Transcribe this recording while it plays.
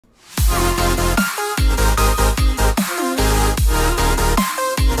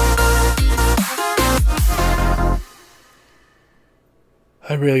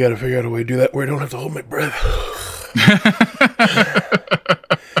I really got to figure out a way to do that where I don't have to hold my breath.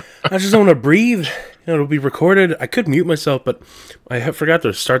 I just don't want to breathe. It'll be recorded. I could mute myself, but I forgot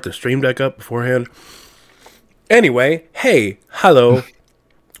to start the stream deck up beforehand. Anyway, hey, hello,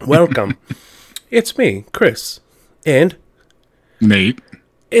 welcome. It's me, Chris, and Nate.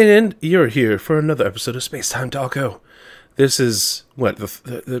 And you're here for another episode of Space-Time TALKO. This is, what,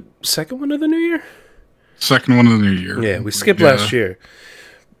 the second one of the new year? Second one of the new year. Yeah, we skipped last year.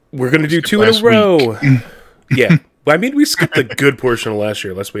 We're going to do two in a row. Yeah. Well, I mean, we skipped a good portion of last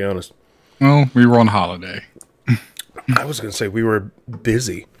year, let's be honest. Well, we were on holiday. I was going to say we were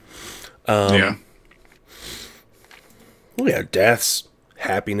busy. Yeah. We had deaths,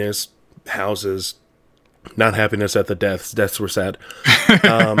 happiness, houses, not happiness at the deaths. Deaths were sad.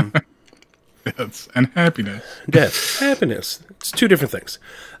 Deaths and happiness. Death, happiness. It's two different things.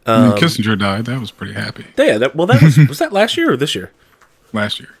 When Kissinger died, that was pretty happy. Yeah, that was that last year or this year?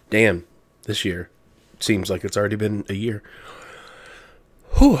 Last year. Damn, this year. Seems like it's already been a year.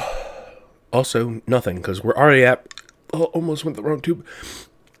 Whew. Also, nothing, because we're already at... Oh, almost went the wrong tube.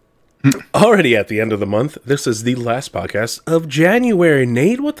 Already at the end of the month. This is the last podcast of January.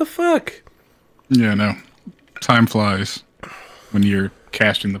 Nate, what the fuck? Yeah, no. Time flies when you're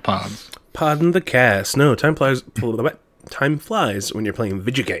casting the pods. Podding the cast. No, time flies when you're playing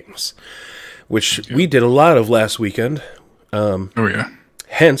video games. Which we did a lot of last weekend. Oh, yeah.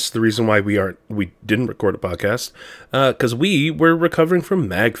 Hence the reason why we didn't record a podcast. Because we were recovering from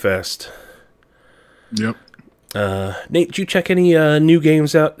MagFest. Yep. Nate, did you check any new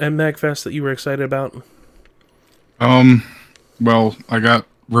games out at MagFest that you were excited about? Well, I got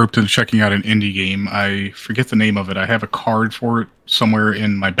roped into checking out an indie game. I forget the name of it. I have a card for it somewhere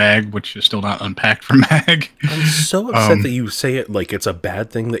in my bag, which is still not unpacked from Mag. I'm so upset that you say it like it's a bad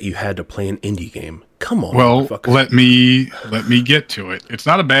thing that you had to play an indie game. Come on. Well, let me get to it. It's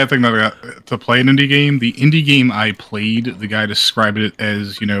not a bad thing that I got to play an indie game. The indie game I played, the guy described it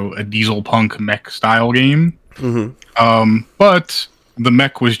as, a diesel punk mech style game. Mm-hmm. But the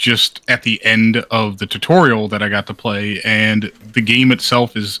mech was just at the end of the tutorial that I got to play, and the game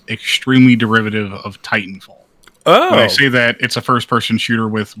itself is extremely derivative of Titanfall. Oh. When I say that, it's a first-person shooter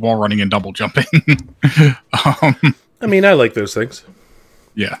with wall running and double jumping. I mean, I like those things.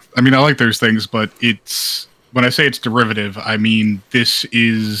 Yeah, I mean, I like those things, but when I say it's derivative, I mean, this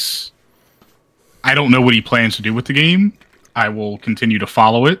is... I don't know what he plans to do with the game. I will continue to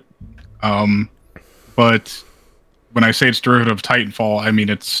follow it. But when I say it's derivative of Titanfall, I mean,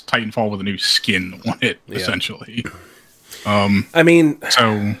 it's Titanfall with a new skin on it, essentially. I mean...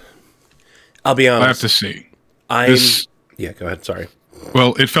 So... I'll be honest. I have to see. Yeah, go ahead, sorry.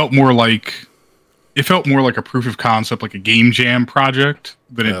 Well, it felt more like a proof of concept, like a game jam project,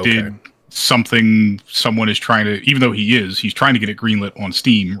 than it did something someone is trying to, even though he's trying to get it greenlit on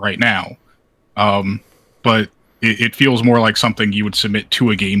Steam right now. But it feels more like something you would submit to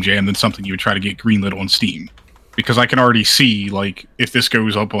a game jam than something you would try to get greenlit on Steam. Because I can already see, like, if this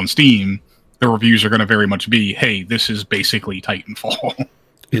goes up on Steam, the reviews are going to very much be, hey, this is basically Titanfall.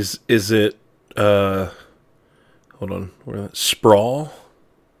 Is it, hold on, Sprawl?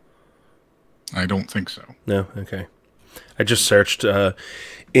 I don't think so. No? Okay. I just searched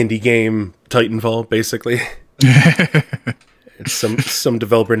indie game Titanfall, basically. It's some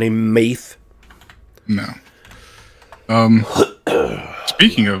developer named Maith. No.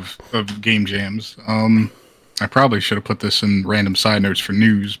 Speaking of game jams, I probably should have put this in random side notes for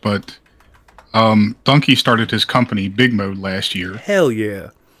news, but Donkey started his company, Big Mode, last year. Hell yeah.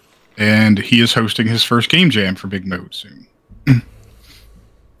 And he is hosting his first game jam for Big Mode soon.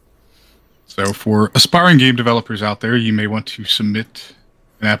 So for aspiring game developers out there, you may want to submit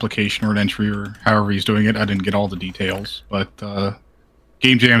an application or an entry or however he's doing it. I didn't get all the details, but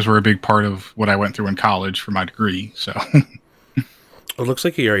game jams were a big part of what I went through in college for my degree, so... It looks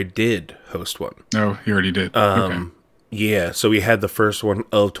like he already did host one. Oh, he already did. Okay. Yeah, so we had the first one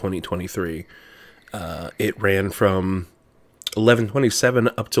of 2023. It ran from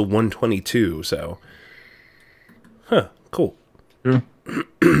 11/27 up to 1/22, so... Huh, cool. Yeah.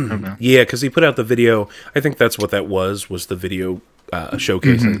 Okay. Yeah, because he put out the video. I think that's what that was the video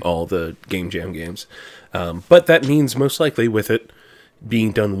showcasing all the Game Jam games. But that means most likely with it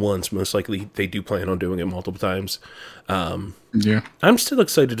being done once, most likely they do plan on doing it multiple times. Yeah. I'm still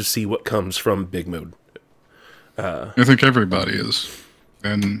excited to see what comes from Big Mode. I think everybody is.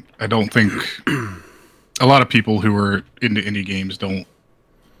 And I don't think a lot of people who are into indie games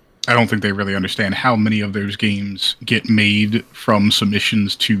I don't think they really understand how many of those games get made from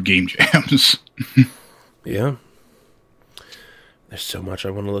submissions to game jams. Yeah. There's so much I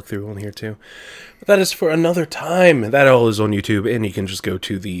want to look through on here too. But that is for another time. That all is on YouTube, and you can just go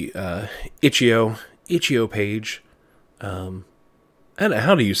to the Itch.io page. And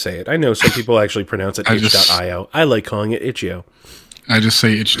how do you say it? I know some people actually pronounce it itch.io. I like calling it Itch.io. I just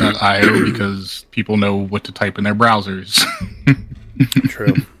say itch.io because people know what to type in their browsers.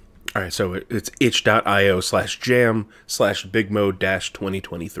 True. All right, so it's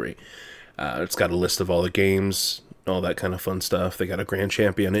itch.io/jam/bigmode-2023. It's got a list of all the games, all that kind of fun stuff. They got a grand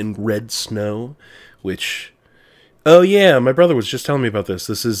champion in Red Snow, which... Oh, yeah, my brother was just telling me about this.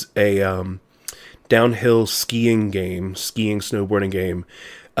 This is a downhill skiing game, snowboarding game,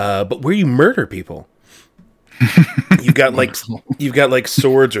 but where you murder people. You've got like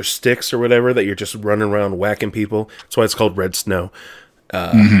swords or sticks or whatever that you're just running around whacking people. That's why it's called Red Snow.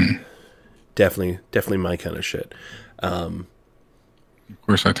 Definitely my kind of shit. Of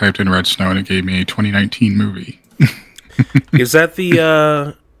course, I typed in Red Snow and it gave me a 2019 movie. Is that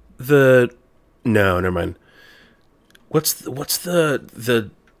the no, never mind. What's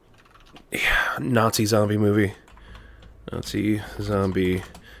the Nazi zombie movie? Nazi zombie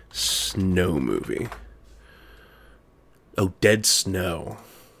snow movie. Oh, Dead Snow.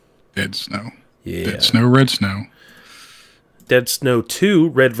 Dead Snow. Yeah. Dead Snow, Red Snow. Dead Snow 2,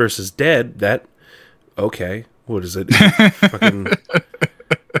 Red versus Dead. That, okay. What is it? Fucking,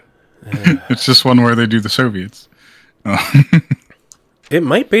 it's just one where they do the Soviets. Oh. It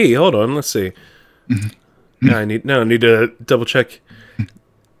might be. Hold on, let's see. I need to double check.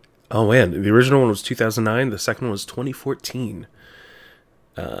 Oh man, the original one was 2009. The second one was 2014.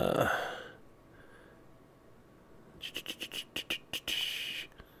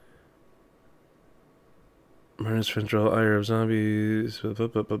 Murder's Central, Ire of Zombies.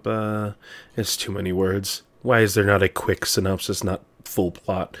 It's too many words. Why is there not a quick synopsis, not full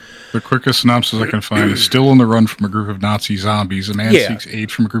plot? The quickest synopsis I can find is still on the run from a group of Nazi zombies. A man seeks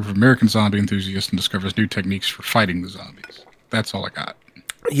aid from a group of American zombie enthusiasts and discovers new techniques for fighting the zombies. That's all I got.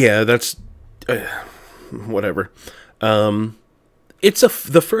 Yeah, that's... whatever. It's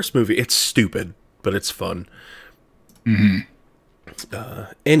the first movie. It's stupid, but it's fun.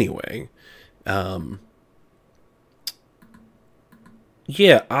 Anyway...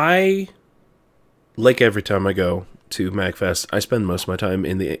 yeah, I, like every time I go to MagFest, I spend most of my time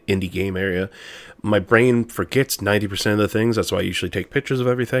in the indie game area. My brain forgets 90% of the things, that's why I usually take pictures of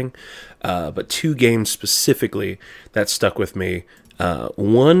everything. But two games specifically that stuck with me.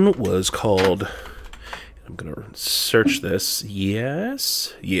 One was called, I'm going to search this,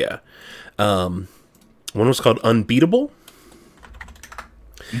 yes, yeah. One was called Unbeatable,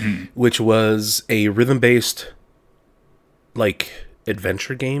 which was a rhythm-based, like...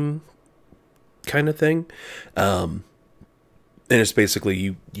 adventure game kind of thing, and it's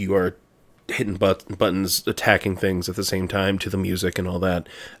basically you are hitting buttons, attacking things at the same time to the music and all that.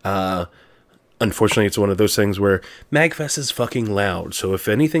 Unfortunately, it's one of those things where MagFest is fucking loud, so if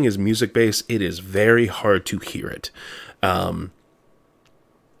anything is music based, it is very hard to hear it.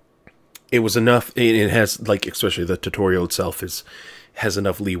 It was enough. It has, like, especially the tutorial itself has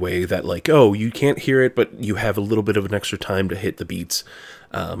enough leeway that, like, oh, you can't hear it, but you have a little bit of an extra time to hit the beats.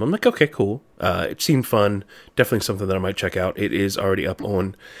 I'm like, okay, cool. It seemed fun. Definitely something that I might check out. It is already up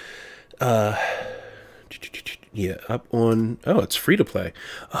on... yeah, up on... Oh, it's free to play.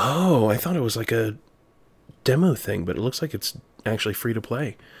 Oh, I thought it was like a demo thing, but it looks like it's actually free to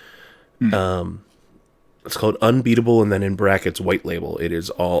play. It's called Unbeatable, and then in brackets, White Label. It is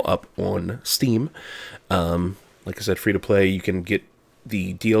all up on Steam. Like I said, free to play. You can get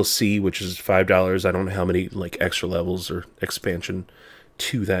the DLC, which is $5. I don't know how many like extra levels or expansion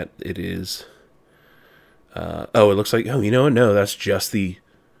to that it is. Oh, it looks like, oh, you know what? No, that's just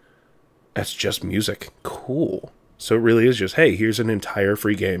music. Cool. So it really is just, hey, here's an entire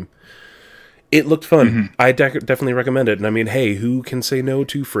free game. It looked fun. I definitely recommend it. And I mean, hey, who can say no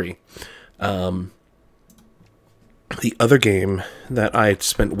to free? The other game that I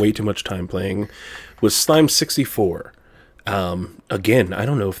spent way too much time playing was Slime 64. Again, I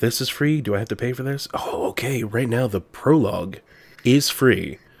don't know if this is free. Do I have to pay for this? Oh, okay. Right now, the prologue is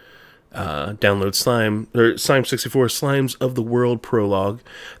free. Download Slime 64 Slimes of the World prologue.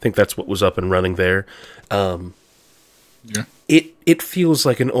 I think that's what was up and running there. Yeah. It feels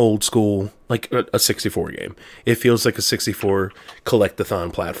like an old school, like a 64 game. It feels like a 64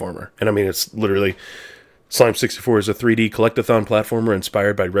 collectathon platformer. And I mean, it's literally... Slime 64 is a 3D collectathon platformer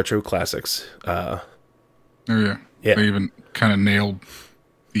inspired by retro classics. Oh, yeah. They even kind of nailed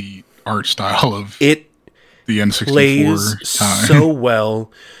the art style of the N64 plays time. So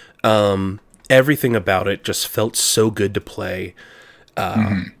well. Everything about it just felt so good to play.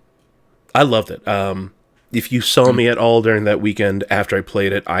 I loved it. if you saw me at all during that weekend after I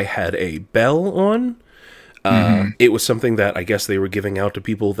played it, I had a bell on. It was something that I guess they were giving out to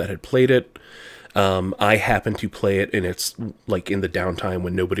people that had played it. I happened to play it, and it's like in the downtime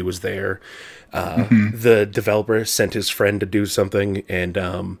when nobody was there. The developer sent his friend to do something,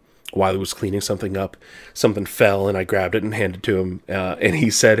 and while he was cleaning something up, something fell, and I grabbed it and handed it to him. And he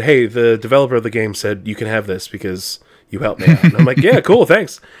said, "Hey, the developer of the game said you can have this because you helped me out." And I'm like, "Yeah, cool,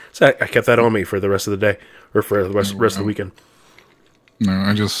 thanks." So I kept that on me for the rest of the day, or for the rest of the weekend. No,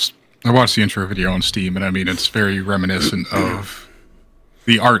 I watched the intro video on Steam, and I mean, it's very reminiscent of...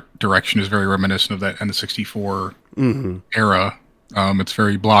 The art direction is very reminiscent of that N64 era. It's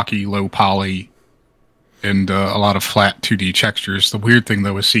very blocky, low poly, and a lot of flat 2D textures. The weird thing,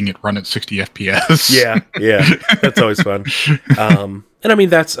 though, is seeing it run at 60 FPS. Yeah, that's always fun. And I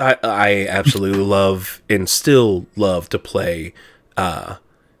mean, I absolutely love and still love to play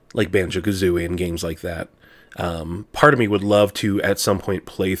like Banjo-Kazooie and games like that. Part of me would love to, at some point,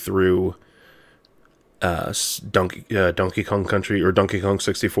 play through Donkey Kong Country or Donkey Kong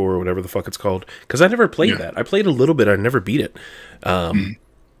 64 or whatever the fuck it's called, because I never played that. I played a little bit, I never beat it. I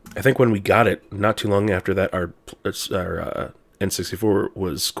think when we got it, not too long after that, our N64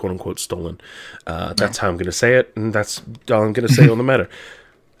 was quote unquote stolen. That's how I'm going to say it, and that's all I'm going to say on the matter.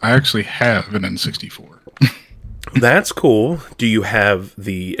 I actually have an N64. That's cool. Do you have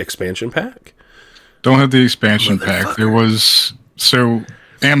the expansion pack? Don't have the expansion pack. There was... So...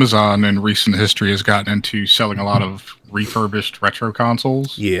 Amazon in recent history has gotten into selling a lot of refurbished retro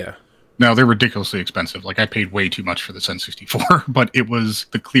consoles. Yeah. Now, they're ridiculously expensive. Like, I paid way too much for this N64, but it was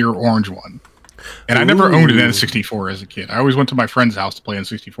the clear orange one. And I never owned an N64 as a kid. I always went to my friend's house to play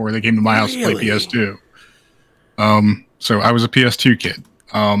N64. They came to my house to play PS2. So I was a PS2 kid.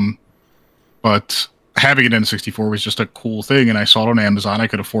 But having an N64 was just a cool thing, and I saw it on Amazon. I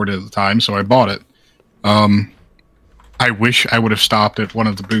could afford it at the time, so I bought it. I wish I would have stopped at one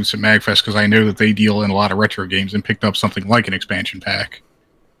of the booths at MagFest, because I know that they deal in a lot of retro games, and picked up something like an expansion pack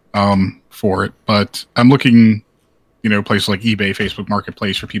for it. But I'm looking, places like eBay, Facebook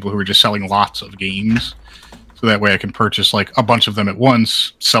Marketplace, for people who are just selling lots of games. So that way I can purchase like a bunch of them at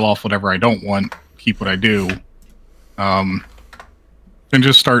once, sell off whatever I don't want, keep what I do, and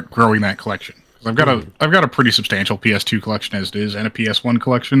just start growing that collection. I've got a pretty substantial PS2 collection as it is, and a PS1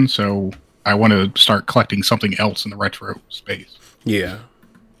 collection, so I want to start collecting something else in the retro space. Yeah.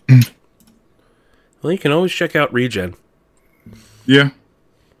 Well, you can always check out Regen. Yeah.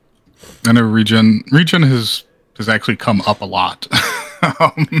 I know Regen has actually come up a lot.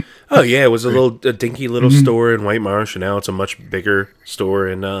 Oh, yeah. It was a dinky little store in White Marsh, and now it's a much bigger store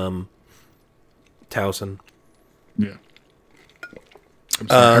in Towson. Yeah.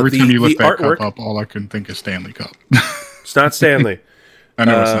 Every time you look that artwork, cup up, all I can think is Stanley Cup. It's not Stanley. I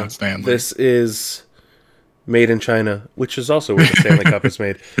know it's not Stanley. This is made in China, which is also where the Stanley Cup is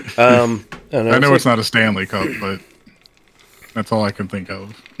made. I know it's not a Stanley Cup, but that's all I can think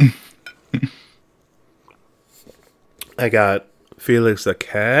of. I got Felix the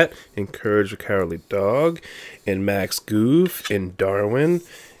Cat, and Courage the Cowardly Dog, and Max Goof, and Darwin,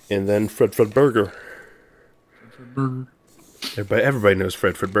 and then Fred Burger. Everybody knows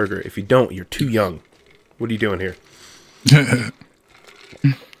Fred Burger. If you don't, you're too young. What are you doing here?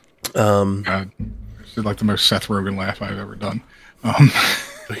 God, this is like the most Seth Rogen laugh I've ever done.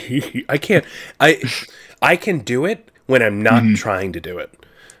 I can't. I can do it when I'm not trying to do it.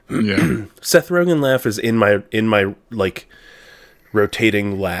 Yeah. Seth Rogen laugh is in my like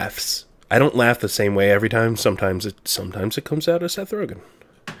rotating laughs. I don't laugh the same way every time. Sometimes it comes out as Seth Rogen.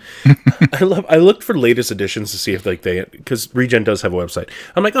 I looked for latest editions to see if because Regen does have a website.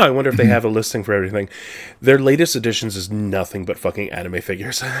 I'm like, I wonder if they have a listing for everything. Their latest editions is nothing but fucking anime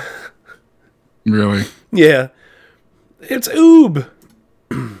figures. Really? Yeah. It's Oob.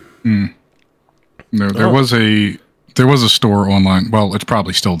 No, there was a store online. Well, it's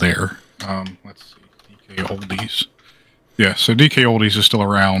probably still there. Let's see, DK Oldies. Yeah, so DK Oldies is still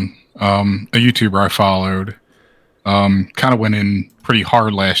around. A YouTuber I followed kind of went in pretty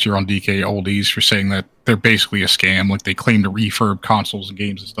hard last year on DK Oldies for saying that they're basically a scam. Like, they claim to refurb consoles and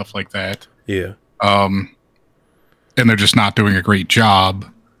games and stuff like that. Yeah. And they're just not doing a great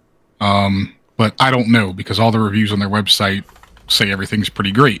job. But I don't know, because all the reviews on their website say everything's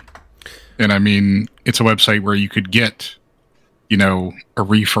pretty great. And I mean, it's a website where you could get, a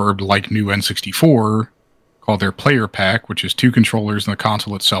refurbed like new N64 called their Player Pack, which is 2 controllers and the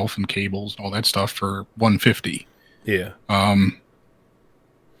console itself and cables and all that stuff for $150. Yeah.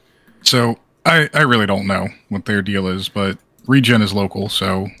 So I really don't know what their deal is, but Regen is local,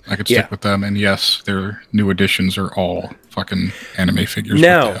 so I could stick with them. And yes, their new editions are all fucking anime figures.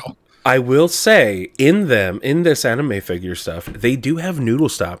 Now, I will say, in this anime figure stuff, they do have noodle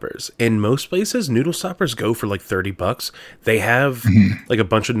stoppers. In most places, noodle stoppers go for like $30. They have like a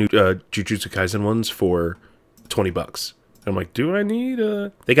bunch of new Jujutsu Kaisen ones for $20. I'm like, do I need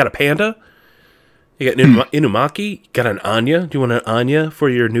a... They got a panda. You got Inumaki. Got an Anya. Do you want an Anya for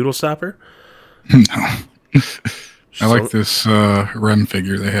your noodle stopper? No. I like this Rem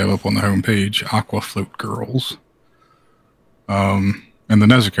figure they have up on the homepage, Aqua Float Girls. And the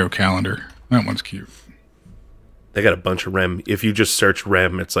Nezuko calendar. That one's cute. They got a bunch of Rem. If you just search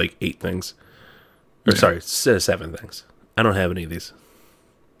Rem, it's like 8 things. Or sorry, 7 things. I don't have any of these.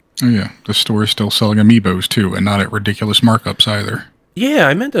 Oh yeah, the store is still selling amiibos too, and not at ridiculous markups either. Yeah,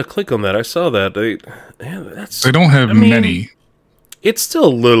 I meant to click on that. I saw that. They don't have many. It's still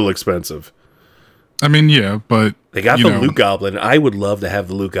a little expensive. I mean, yeah, but they got the Luke Goblin. I would love to have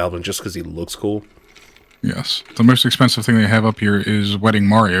the Luke Goblin just because he looks cool. Yes. The most expensive thing they have up here is Wedding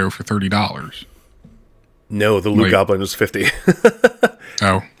Mario for $30. No, the Luke Goblin was $50.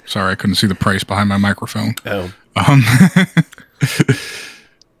 Oh, sorry. I couldn't see the price behind my microphone. Oh.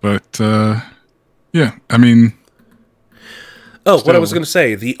 But, yeah, I mean... Oh, what I was going to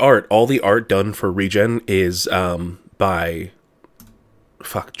say, all the art done for Regen is by...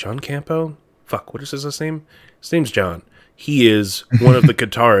 John Campo? What is his last name? His name's John. He is one of the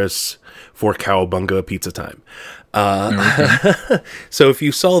guitarists for Cowabunga Pizza Time. So if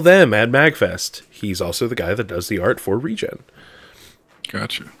you saw them at MagFest, he's also the guy that does the art for Regen.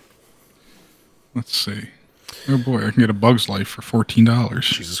 Gotcha. Let's see. Oh boy, I can get a Bug's Life for $14.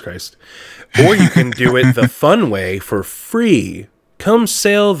 Jesus Christ. Or you can do it the fun way for free. Come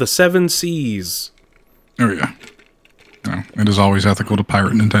sail the 7 seas. Oh yeah. No, it is always ethical to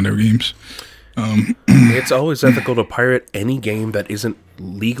pirate Nintendo games. It's always ethical to pirate any game that isn't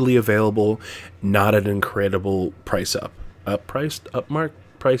legally available, not at an incredible price priced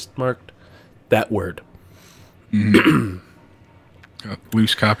marked. That word. Mm-hmm. Got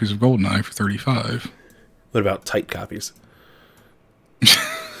loose copies of GoldenEye for $35. What about tight copies?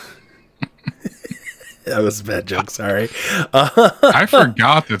 That was a bad joke, sorry. I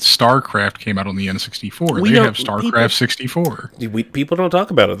forgot that StarCraft came out on the N64. They have StarCraft 64. People don't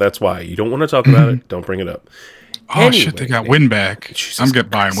talk about it, that's why. You don't want to talk about it, don't bring it up. Oh, anyway, shit, they got Winback. I'm getting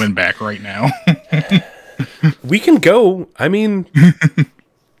buying Winback right now. We can go. I mean,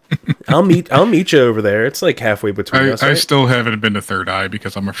 I'll meet you over there. It's like halfway between us. I still haven't been to Third Eye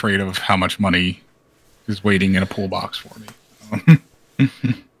because I'm afraid of how much money is waiting in a pool box for me.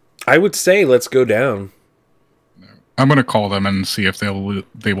 I would say let's go down. I'm going to call them and see if they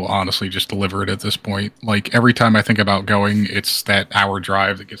will honestly just deliver it at this point. Like, every time I think about going, it's that hour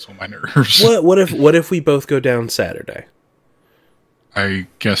drive that gets on my nerves. What if we both go down Saturday? I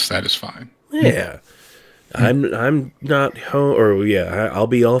guess that is fine. Yeah. I'm not home, or yeah, I'll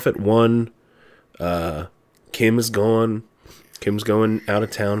be off at 1. Kim is gone. Kim's going out of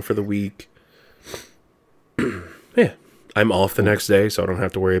town for the week. Yeah. I'm off the next day, so I don't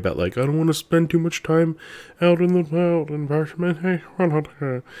have to worry about, like, I don't want to spend too much time out in the wild environment.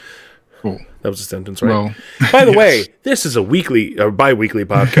 Cool. That was a sentence, right? Well, by the way, this is a weekly or bi-weekly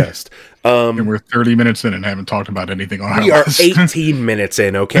podcast. And we're 30 minutes in and haven't talked about anything on our list. We are 18 minutes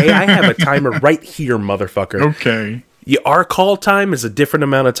in, okay? I have a timer right here, motherfucker. Okay. Our call time is a different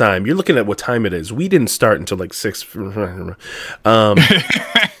amount of time. You're looking at what time it is. We didn't start until like 6.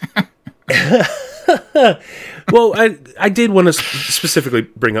 Well, I did want to specifically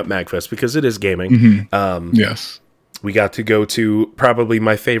bring up MagFest because it is gaming. Mm-hmm. Yes. We got to go to probably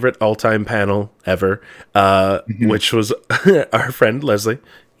my favorite all-time panel ever, which was our friend Leslie,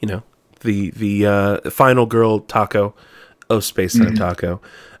 the final girl TALKO of Space Time TALKO,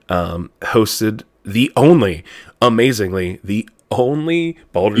 hosted the only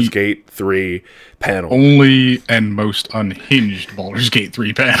Baldur's Gate 3 panel. Only and most unhinged Baldur's Gate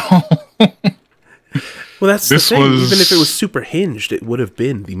 3 panel. Well, that's the thing. Even if it was super hinged, it would have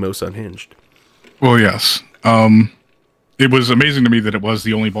been the most unhinged. Well, yes. It was amazing to me that it was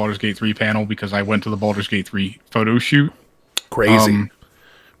the only Baldur's Gate 3 panel because I went to the Baldur's Gate 3 photo shoot. Crazy.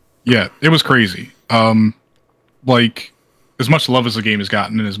 Yeah, it was crazy. Like, as much love as the game has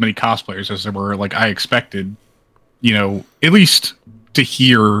gotten and as many cosplayers as there were, like, I expected, at least to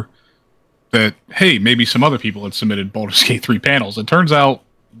hear that, hey, maybe some other people had submitted Baldur's Gate 3 panels. It turns out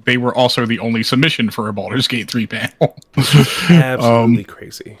they were also the only submission for a Baldur's Gate 3 panel. Absolutely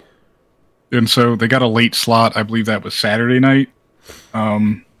crazy. And so they got a late slot. I believe that was Saturday night.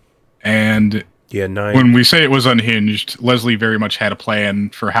 And yeah, 9. When we say it was unhinged, Leslie very much had a plan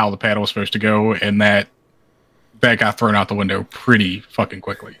for how the panel was supposed to go, and that got thrown out the window pretty fucking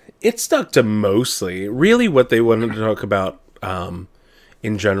quickly. It stuck to mostly. Really what they wanted to talk about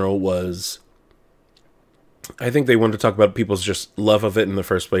in general was, I think they wanted to talk about people's just love of it in the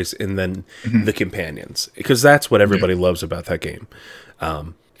first place, and then the companions, because that's what everybody loves about that game.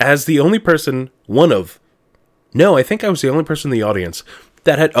 As the only person, I think I was the only person in the audience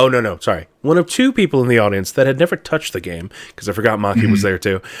that had, one of two people in the audience that had never touched the game, because I forgot Maki was there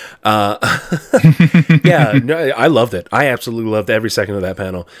too. Yeah, no, I loved it. I absolutely loved every second of that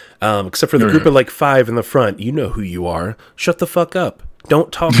panel, except for the group of like 5 in the front. You know who you are. Shut the fuck up.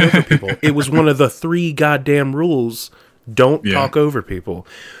 Don't talk over people. It was one of the 3 goddamn rules. Don't talk over people.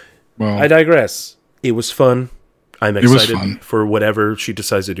 Well, I digress. It was fun. I'm excited for whatever she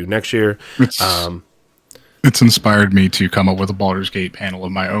decides to do next year. It's inspired me to come up with a Baldur's Gate panel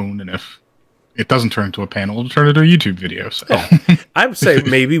of my own, and if it doesn't turn into a panel, it'll turn into a YouTube video. So I would say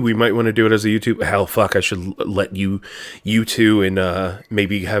maybe we might want to do it as a YouTube. Hell, fuck, I should let you two, and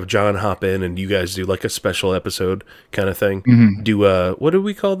maybe have John hop in, and you guys do like a special episode kind of thing. Do what do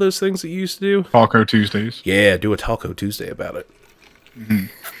we call those things that you used to do? TALKO Tuesdays. Yeah, do a TALKO Tuesday about it.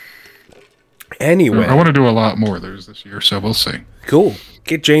 Anyway, I want to do a lot more of those this year, so we'll see. Cool.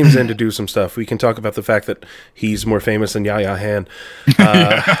 Get James in to do some stuff. We can talk about the fact that he's more famous than Yaya Han.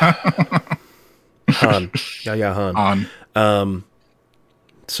 Yaya Han.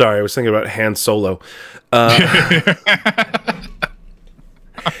 Sorry, I was thinking about Han Solo.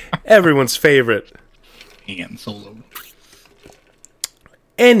 Everyone's favorite. Han Solo.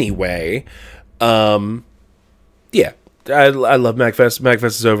 Anyway, yeah, I love MagFest. MagFest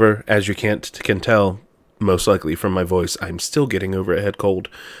is over, as you can tell, most likely from my voice. I'm still getting over a head cold.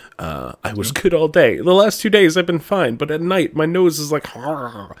 I was good all day. The last 2 days I've been fine, but at night my nose is like...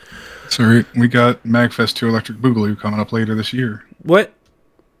 So we got MagFest 2 Electric Boogaloo coming up later this year. What?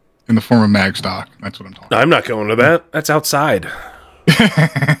 In the form of Mag Stock. That's what I'm talking about. I'm not going to that. That's outside.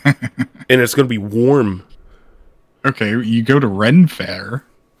 And it's going to be warm. Okay, you go to Ren Fair.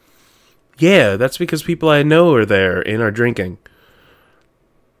 Yeah, that's because people I know are there and are drinking.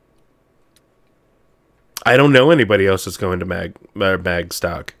 I don't know anybody else that's going to Mag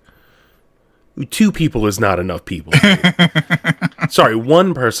Stock. 2 people is not enough people. Sorry,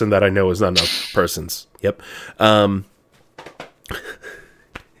 1 person that I know is not enough persons. Yep.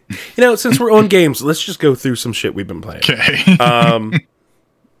 Since we're on games, let's just go through some shit we've been playing. Okay.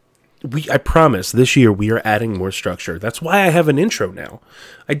 I promise this year we are adding more structure. That's why I have an intro now.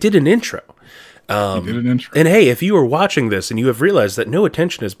 I did an intro. You did an intro. And hey, if you are watching this and you have realized that no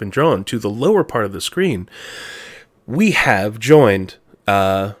attention has been drawn to the lower part of the screen, we have joined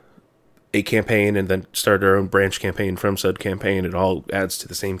a campaign and then started our own branch campaign from said campaign. It all adds to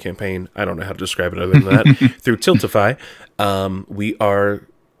the same campaign. I don't know how to describe it other than that. Through Tiltify, we are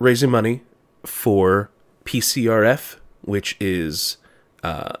raising money for PCRF, which is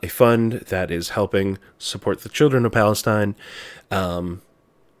a fund that is helping support the children of Palestine.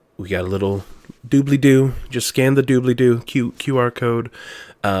 We got a little doobly-doo. Just scan the doobly-doo QR code.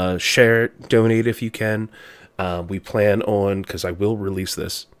 Share it. Donate if you can. We plan on, because I will release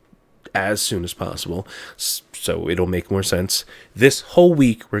this as soon as possible, so it'll make more sense. This whole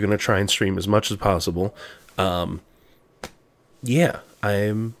week, we're going to try and stream as much as possible. Yeah,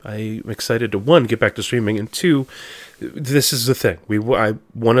 I'm excited to, 1, get back to streaming, and 2, this is the thing.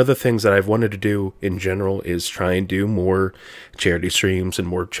 One of the things that I've wanted to do in general is try and do more charity streams and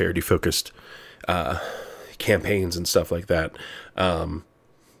more charity-focused campaigns and stuff like that.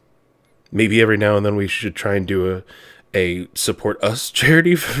 Maybe every now and then we should try and do a support us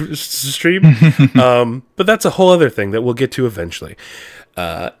charity stream. But that's a whole other thing that we'll get to eventually.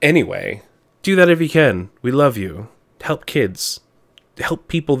 Anyway, do that if you can. We love you. Help kids. Help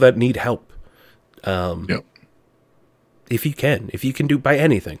people that need help. Yep. If you can do by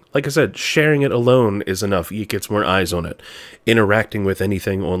anything. Like I said, sharing it alone is enough. It gets more eyes on it. Interacting with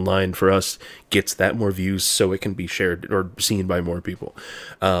anything online for us gets that more views so it can be shared or seen by more people.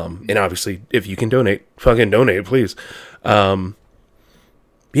 And obviously, if you can donate, fucking donate, please. Yeah,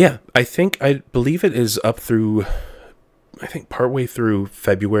 I believe it is up through, I think partway through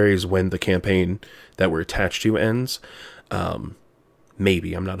February is when the campaign that we're attached to ends.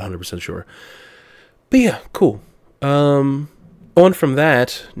 Maybe, I'm not 100% sure. But yeah, cool. On from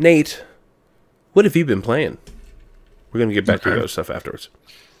that, Nate, what have you been playing? We're going to get back to the other stuff afterwards.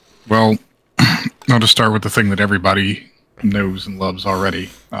 Well, I'll just start with the thing that everybody knows and loves already.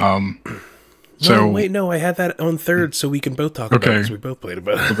 No, I had that on third so we can both talk about it because we both played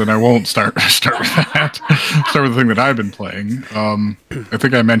about it. Well, then I won't start with that. Start with the thing that I've been playing. I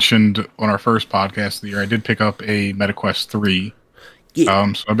think I mentioned on our first podcast of the year, I did pick up a MetaQuest 3.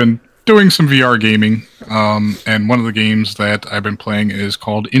 Yeah. So I've been doing some VR gaming, and one of the games that I've been playing is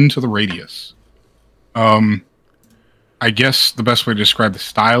called Into the Radius. I guess the best way to describe the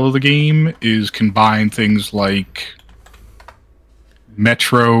style of the game is combine things like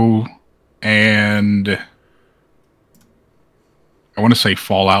Metro and I want to say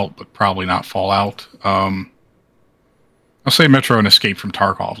Fallout, but probably not Fallout. I'll say Metro and Escape from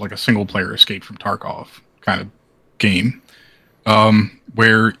Tarkov, like a single player Escape from Tarkov kind of game,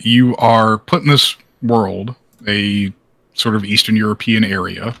 where you are put in this world, a sort of Eastern European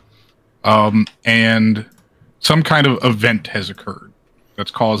area, and some kind of event has occurred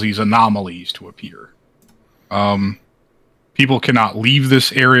that's caused these anomalies to appear. People cannot leave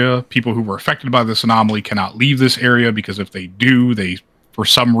this area. People who were affected by this anomaly cannot leave this area because if they do, they, for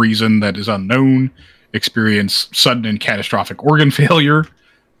some reason that is unknown, experience sudden and catastrophic organ failure.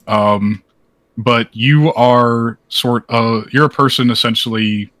 But you are you're a person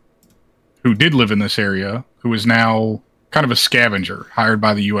essentially who did live in this area, who is now kind of a scavenger hired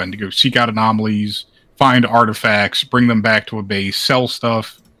by the UN to go seek out anomalies, find artifacts, bring them back to a base, sell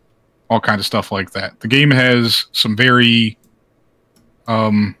stuff, all kinds of stuff like that. The game has some very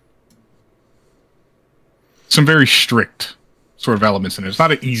strict sort of elements in it. It's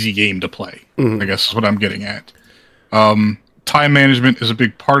not an easy game to play, I guess is what I'm getting at. Time management is a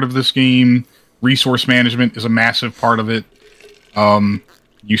big part of this game. Resource management is a massive part of it.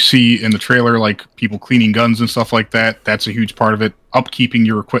 You see in the trailer, like, people cleaning guns and stuff like that. That's a huge part of it. Upkeeping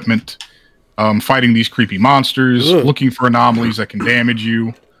your equipment. Fighting these creepy monsters. Looking for anomalies that can damage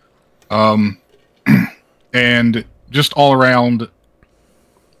you. And just all around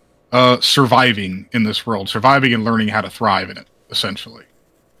surviving in this world. Surviving and learning how to thrive in it, essentially.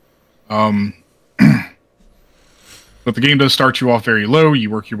 But the game does start you off very low. You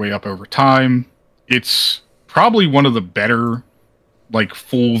work your way up over time. It's probably one of the better, like,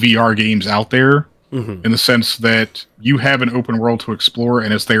 full VR games out there, in the sense that you have an open world to explore,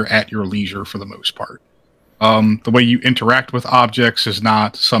 and it's there at your leisure for the most part. The way you interact with objects is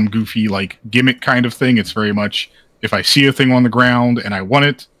not some goofy, like, gimmick kind of thing. It's very much, if I see a thing on the ground and I want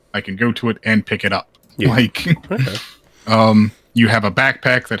it, I can go to it and pick it up. Yeah. Like, you have a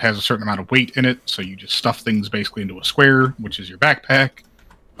backpack that has a certain amount of weight in it, so you just stuff things basically into a square, which is your backpack.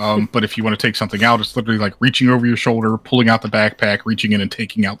 But if you want to take something out, it's literally like reaching over your shoulder, pulling out the backpack, reaching in and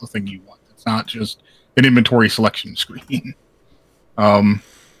taking out the thing you want. It's not just an inventory selection screen. But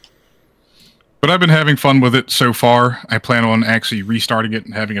I've been having fun with it so far. I plan on actually restarting it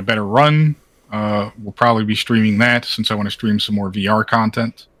and having a better run. We'll probably be streaming that since I want to stream some more VR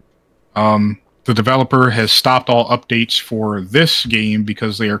content. The developer has stopped all updates for this game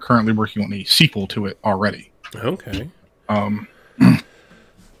because they are currently working on a sequel to it already. Okay.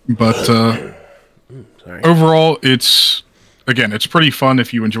 But overall, it's pretty fun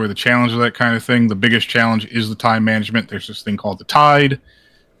if you enjoy the challenge of that kind of thing. The biggest challenge is the time management. There's this thing called the Tide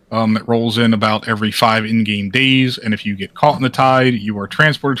that rolls in about every 5 in-game days, and if you get caught in the Tide, you are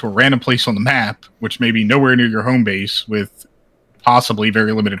transported to a random place on the map, which may be nowhere near your home base, with possibly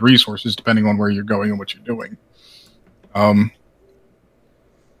very limited resources, depending on where you're going and what you're doing.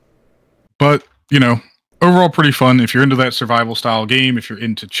 But, you know, overall pretty fun. If you're into that survival style game, if you're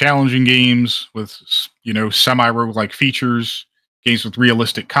into challenging games with, you know, semi-roguelike features, games with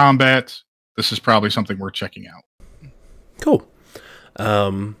realistic combat, this is probably something worth checking out. Cool.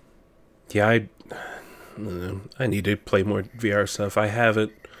 Yeah, I need to play more VR stuff. I have it,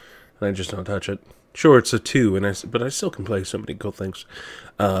 and I just don't touch it. Sure, it's a 2, but I still can play so many cool things.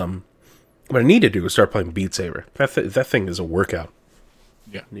 What I need to do is start playing Beat Saber. That thing is a workout.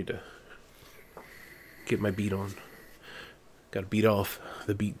 Yeah. I need to get my beat on. Got to beat off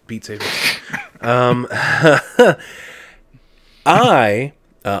the Beat Saber. I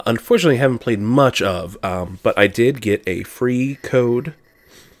unfortunately haven't played much of, but I did get a free code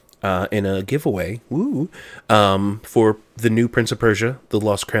in a giveaway, for the new Prince of Persia, the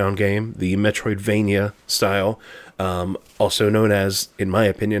Lost Crown game, the Metroidvania style, also known as, in my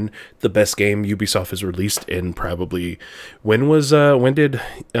opinion, the best game Ubisoft has released in probably... When did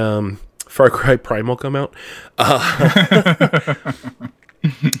Far Cry Primal come out? But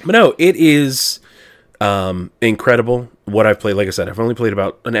no, it is incredible what I've played. Like I said, I've only played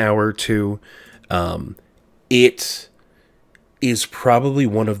about an hour or two. It is probably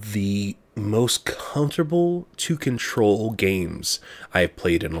one of the most comfortable to control games I've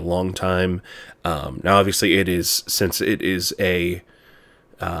played in a long time. Now, obviously, since it is a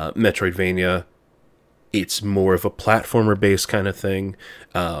Metroidvania, it's more of a platformer-based kind of thing.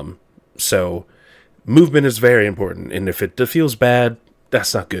 So, movement is very important, and if it feels bad,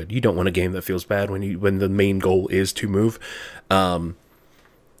 that's not good. You don't want a game that feels bad when the main goal is to move. But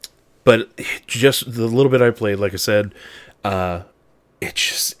just the little bit I played, like I said,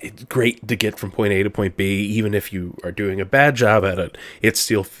 it's great to get from point A to point B. Even if you are doing a bad job at it, it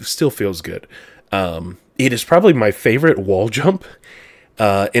still feels good. It is probably my favorite wall jump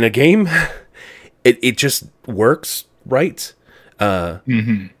in a game. It just works right.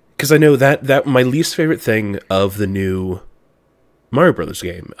 Because I know that my least favorite thing of the new Mario Brothers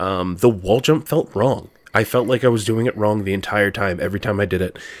game, the wall jump felt wrong. I felt like I was doing it wrong the entire time. Every time I did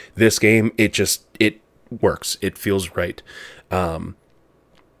it. This game, it works. It feels right.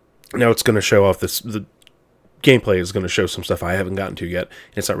 Now it's going to show off the gameplay is going to show some stuff I haven't gotten to yet.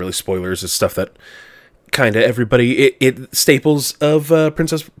 It's not really spoilers. It's stuff that kind of everybody, it staples of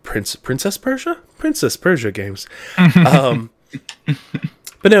Princess Persia games.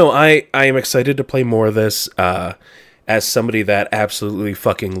 But no, I am excited to play more of this. As somebody that absolutely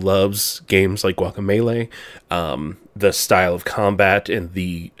fucking loves games like Guacamelee, the style of combat and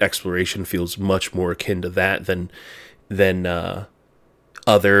the exploration feels much more akin to that than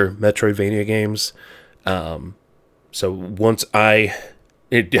other Metroidvania games. So once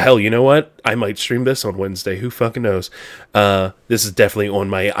hell, you know what? I might stream this on Wednesday. Who fucking knows? This is definitely on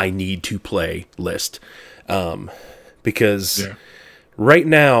my I need to play list. Because right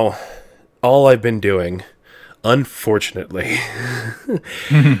now, all I've been doing, unfortunately,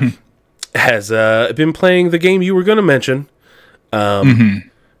 has been playing the game you were going to mention. Oh,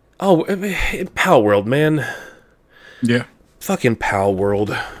 Palworld, man. Yeah. Fucking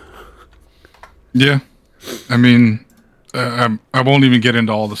Palworld. Yeah. I mean, I won't even get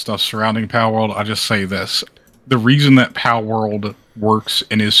into all the stuff surrounding Palworld. I'll just say this. The reason that Palworld works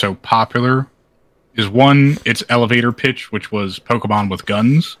and is so popular is, one, its elevator pitch, which was Pokemon with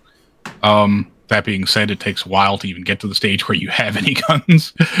guns. That being said, it takes a while to even get to the stage where you have any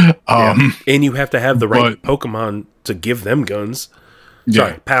guns. And you have to have the right Pokemon to give them guns.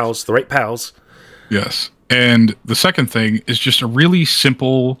 Sorry, pals, the right pals. Yes. And the second thing is just a really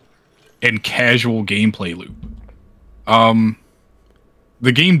simple and casual gameplay loop.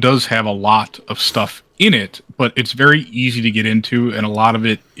 The game does have a lot of stuff in it, but it's very easy to get into, and a lot of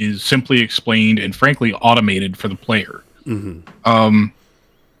it is simply explained and frankly automated for the player.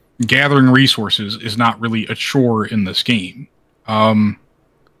 Gathering resources is not really a chore in this game. You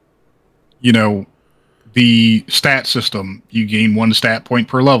know, the stat system, you gain 1 stat point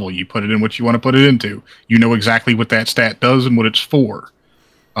per level. You put it in what you want to put it into. You know exactly what that stat does and what it's for.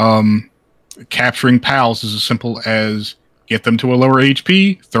 Capturing pals is as simple as get them to a lower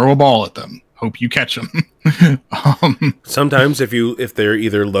HP, throw a ball at them, hope you catch them. Sometimes if they're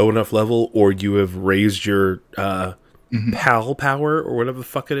either low enough level or you have raised your pal power or whatever the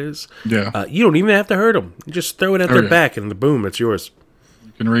fuck it is, you don't even have to hurt them. You just throw it at their back and boom, it's yours.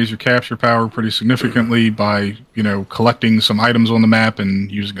 You can raise your capture power pretty significantly by, collecting some items on the map and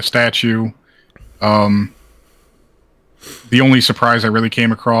using a statue. The only surprise I really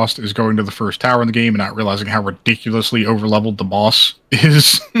came across is going to the first tower in the game and not realizing how ridiculously overleveled the boss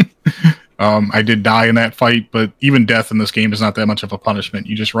is. I did die in that fight, but even death in this game is not that much of a punishment.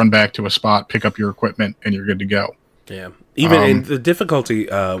 You just run back to a spot, pick up your equipment, and you're good to go. Yeah. Even in the difficulty,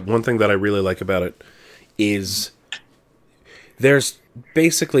 one thing that I really like about it is there's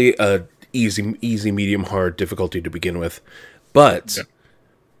basically a easy, medium, hard difficulty to begin with, but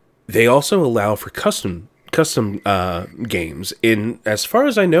they also allow for custom games. In as far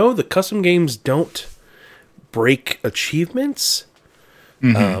as I know, the custom games don't break achievements.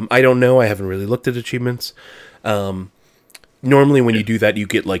 I don't know. I haven't really looked at achievements. Normally when you do that, you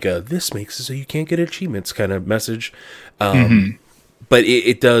get like this makes it so you can't get achievements kind of message. But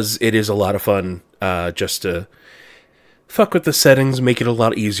it is a lot of fun just to fuck with the settings, make it a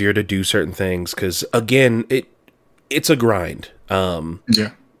lot easier to do certain things. Because again, it's a grind.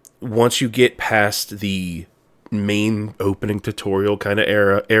 Once you get past the main opening tutorial kind of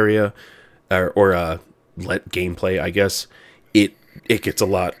area or gameplay, I guess, it gets a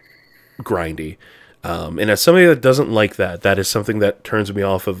lot grindy. And as somebody that doesn't like that is something that turns me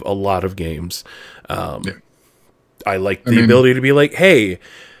off of a lot of games. I like the ability to be like, hey,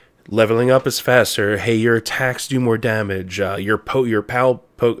 leveling up is faster. Hey, your attacks do more damage. Your pal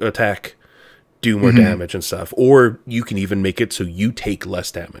attack do more damage and stuff. Or you can even make it so you take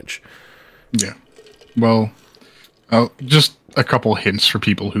less damage. Yeah. Well, just a couple hints for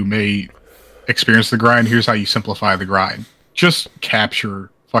people who may experience the grind. Here's how you simplify the grind. Just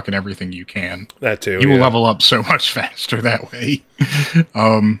capture fucking everything you can. That too. You will level up so much faster that way.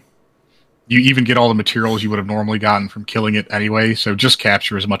 You even get all the materials you would have normally gotten from killing it anyway, so just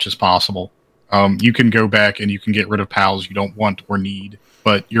capture as much as possible. You can go back and you can get rid of pals you don't want or need,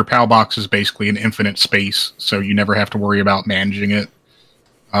 but your pal box is basically an infinite space, so you never have to worry about managing it.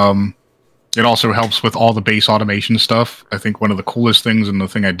 It also helps with all the base automation stuff. I think one of the coolest things, and the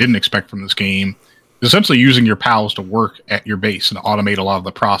thing I didn't expect from this game, is essentially using your pals to work at your base and automate a lot of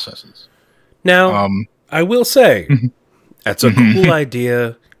the processes. Now, I will say, that's a cool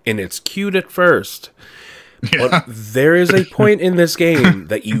idea, and it's cute at first. Yeah. But there is a point in this game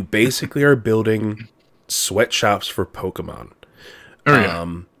that you basically are building sweatshops for Pokemon. Oh, yeah.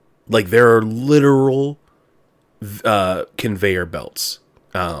 Like, there are literal conveyor belts.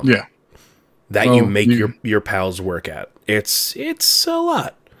 Yeah. That you make your pals work at. It's a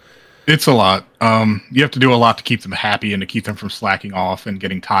lot. It's a lot. You have to do a lot to keep them happy and to keep them from slacking off and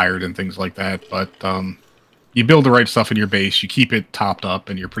getting tired and things like that. But you build the right stuff in your base, you keep it topped up,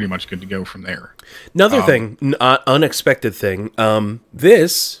 and you're pretty much good to go from there. Another thing, unexpected thing,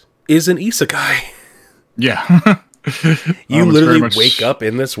 this is an isekai. Yeah. You literally wake up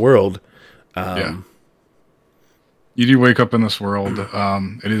in this world. Yeah. You do wake up in this world.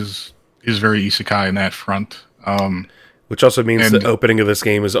 It is very isekai in that front. Which also means the opening of this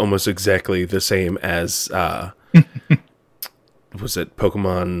game is almost exactly the same as was it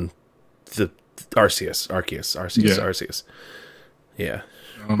Pokemon the Arceus. Yeah.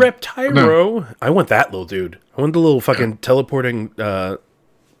 Reptyro. No. I want that little dude. I want the little fucking teleporting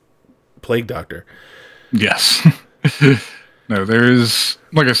plague doctor. Yes. No, there is,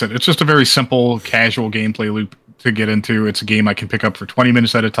 like I said, it's just a very simple, casual gameplay loop to get into. It's a game I can pick up for 20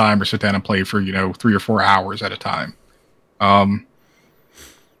 minutes at a time or sit down and play for, 3 or 4 hours at a time.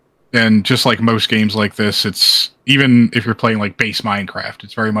 And just like most games like this, it's, even if you're playing like base Minecraft,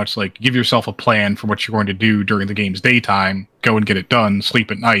 it's very much like give yourself a plan for what you're going to do during the game's daytime, go and get it done,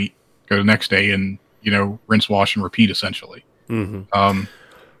 sleep at night, go the next day, and, rinse, wash, and repeat, essentially. Mm-hmm.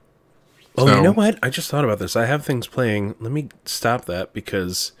 You know what? I just thought about this. I have things playing. Let me stop that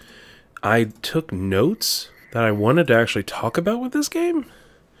because I took notes that I wanted to actually talk about with this game.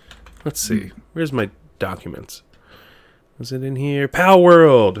 Let's see. Where's my documents? Was it in here?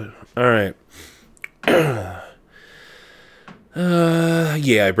 Palworld. All right.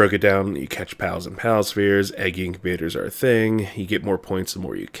 Yeah, I broke it down. You catch pals and pal spheres. Egg incubators are a thing. You get more points the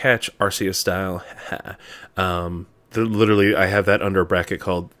more you catch. Arceus style. Literally, I have that under a bracket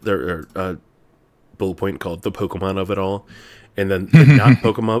called, bullet point called the Pokemon of it all. And then the not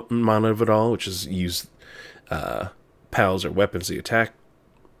Pokemon of it all, which is use pals or weapons to attack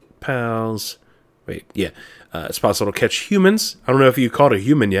pals. Wait, yeah. It's possible to catch humans. I don't know if you caught a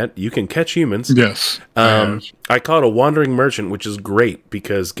human yet. You can catch humans. Yes. I caught a wandering merchant, which is great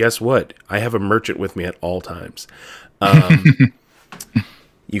because guess what? I have a merchant with me at all times.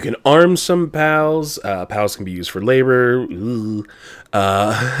 You can arm some pals. Pals can be used for labor.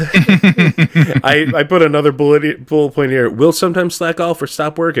 I put another bullet point here. Will sometimes slack off or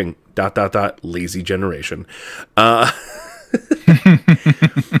stop working. ... Lazy generation. I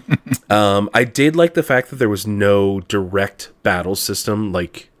did like the fact that there was no direct battle system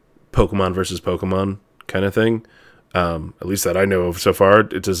like Pokemon versus Pokemon kind of thing. At least that I know of so far.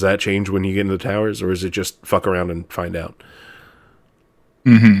 Does that change when you get into the towers, or is it just fuck around and find out?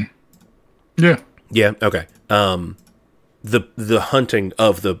 Mm-hmm. Yeah. Yeah. Okay. The hunting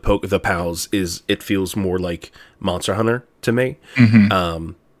of the pals it feels more like Monster Hunter to me.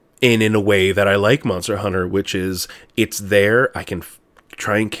 Mm-hmm. And in a way that I like Monster Hunter, which is it's there, I can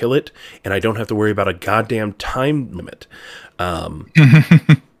try and kill it, and I don't have to worry about a goddamn time limit. Come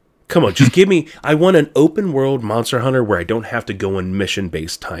on, just give me... I want an open world Monster Hunter where I don't have to go on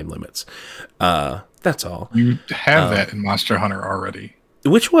mission-based time limits. That's all. You have that in Monster Hunter already.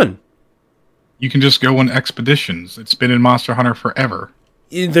 Which one? You can just go on expeditions. It's been in Monster Hunter forever.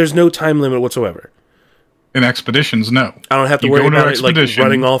 There's no time limit whatsoever. In expeditions, no. I don't have to worry about it like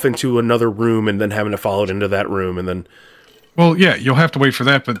running off into another room and then having to follow it into that room and then... Well, yeah, you'll have to wait for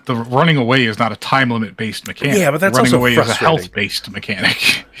that, but the running away is not a time limit based mechanic. Yeah, but that's running also away frustrating. is a health based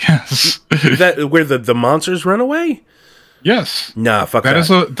mechanic. Yes. Is that where the monsters run away? Yes. Nah, fuck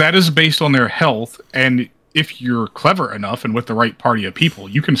that. That is based on their health, and if you're clever enough and with the right party of people,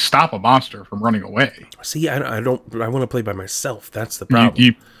 you can stop a monster from running away. See, I want to play by myself. That's the problem.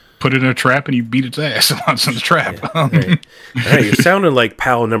 You put it in a trap and you beat its ass once in the trap. Yeah, right. Hey, you're sounding like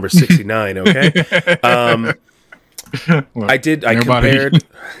pal number 69, okay? Well, I compared...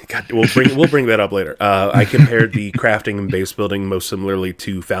 God, we'll bring that up later. I compared the crafting and base building most similarly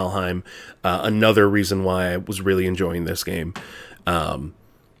to Valheim. Another reason why I was really enjoying this game.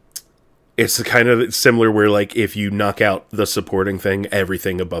 It's kind of similar where, like, if you knock out the supporting thing,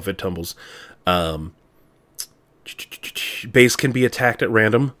 everything above it tumbles. Base can be attacked at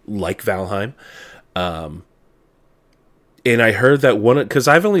random, like Valheim. And I heard that one, because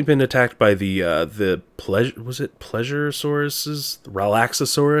I've only been attacked by the pleasure, was it Pleasuresauruses?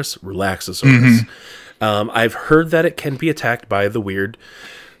 Relaxosaurus. I've heard that it can be attacked by the weird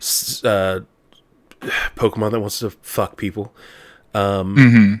Pokemon that wants to fuck people.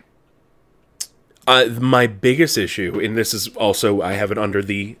 My biggest issue, and this is also, I have it under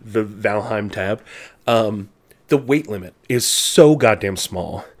the Valheim tab, the weight limit is so goddamn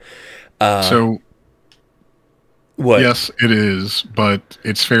small. So what? Yes, it is, but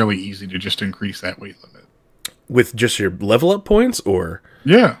it's fairly easy to just increase that weight limit. With just your level up points, or?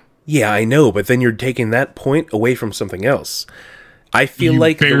 Yeah. Yeah, I know, but then you're taking that point away from something else. I feel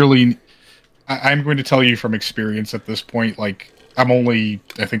like barely. I'm going to tell you from experience at this point, like, I'm only,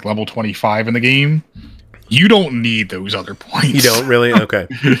 I think, level 25 in the game. You don't need those other points. You don't really? Okay.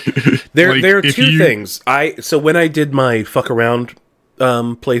 There are two things. So when I did my fuck around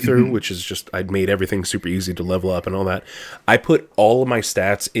playthrough, which is just, I'd made everything super easy to level up and all that, I put all of my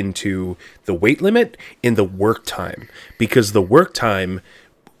stats into the weight limit in the work time, because the work time,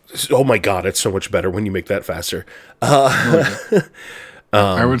 oh my god, it's so much better when you make that faster. I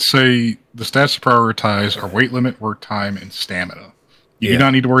would say the stats to prioritize are weight limit, work time, and stamina. You do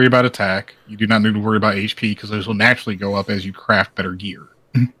not need to worry about attack. You do not need to worry about HP, because those will naturally go up as you craft better gear.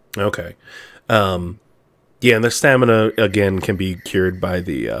 Okay. Yeah, and the stamina, again, can be cured by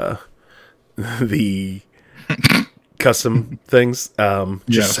the custom things.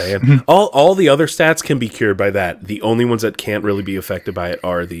 Just saying. All the other stats can be cured by that. The only ones that can't really be affected by it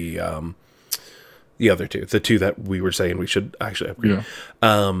are the other two. The two that we were saying we should actually upgrade.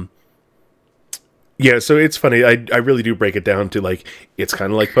 Yeah, so it's funny. I really do break it down to, like, it's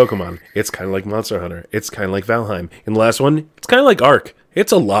kind of like Pokemon. It's kind of like Monster Hunter. It's kind of like Valheim. And the last one, it's kind of like Ark.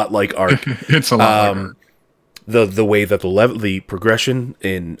 It's a lot like Ark. It's a lot like Ark. The way that the progression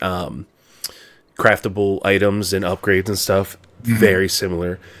in craftable items and upgrades and stuff, very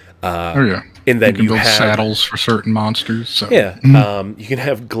similar. And then you build have saddles for certain monsters. So. Yeah, you can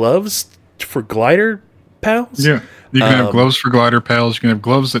have gloves for glider pals. Yeah, you can have gloves for glider pals. You can have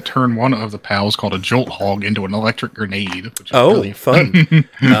gloves that turn one of the pals, called a Jolt Hog, into an electric grenade. Which is really fun!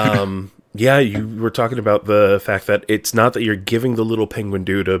 Yeah, you were talking about the fact that it's not that you're giving the little penguin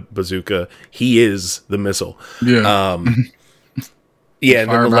dude a bazooka; he is the missile. Yeah. Yeah,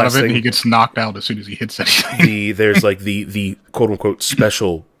 and then the last thing, he gets knocked out as soon as he hits anything. There's like the quote unquote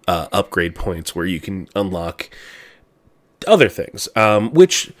special upgrade points where you can unlock other things.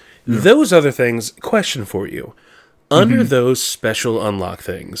 Those other things, question for you. Under those special unlock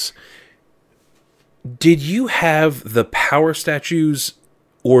things, did you have the power statues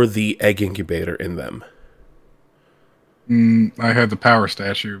or the egg incubator in them? I had the power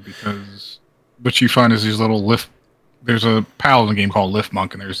statue, because what you find is these little lift. There's a pal in the game called Lift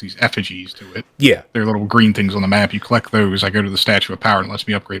Monk, and there's these effigies to it. Yeah. They're little green things on the map. You collect those. I go to the Statue of Power, and it lets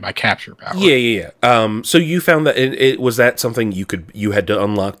me upgrade my capture power. Yeah. So you found that it was that something you had to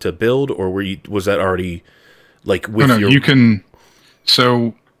unlock to build, or was that already like with your... you can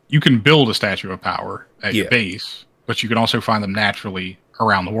build a Statue of Power at your base, but you can also find them naturally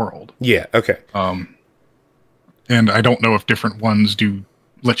around the world. Yeah, okay. And I don't know if different ones do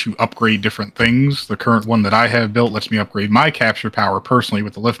let you upgrade different things. The current one that I have built lets me upgrade my capture power personally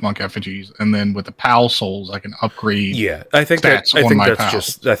with the Lift Monk effigies, and then with the PAL souls I can upgrade. Yeah, I think that's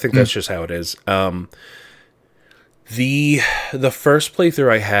just how it is. The first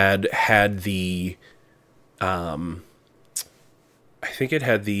playthrough I had the I think it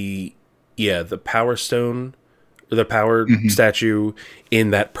had the power stone, or the power statue in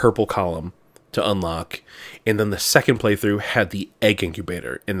that purple column to unlock. And then the second playthrough had the egg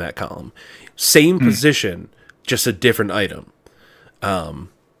incubator in that column. Same position, just a different item.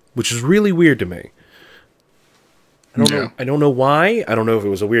 Which is really weird to me. I don't know why. I don't know if it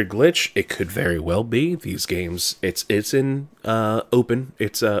was a weird glitch. It could very well be. These games, it's in open.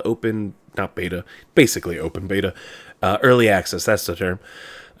 It's open, not beta. Basically open beta. Early access, that's the term.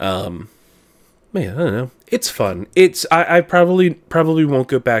 Man, I don't know. It's fun. I probably won't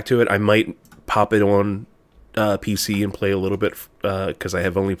go back to it. I might pop it on PC and play a little bit, because I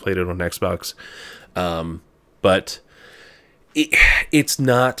have only played it on Xbox. But it's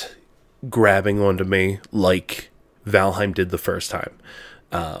not grabbing onto me like Valheim did the first time.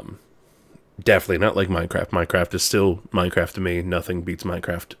 Definitely not like Minecraft. Minecraft is still Minecraft to me. Nothing beats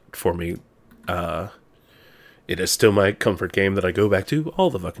Minecraft for me. It is still my comfort game that I go back to all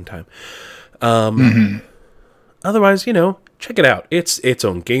the fucking time. Otherwise, check it out. It's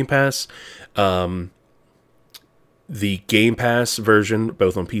on Game Pass. The Game Pass version,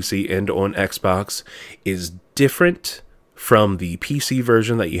 both on PC and on Xbox, is different from the PC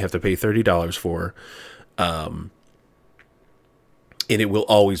version that you have to pay $30 for. And it will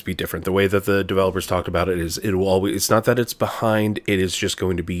always be different. The way that the developers talked about it is it will always, it's not that it's behind, it is just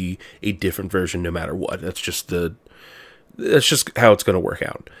going to be a different version no matter what. That's just how it's going to work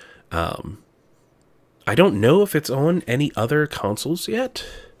out. I don't know if it's on any other consoles yet.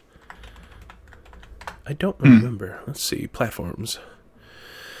 I don't remember. Let's see, platforms.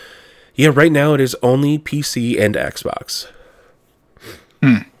 Yeah, right now it is only PC and Xbox.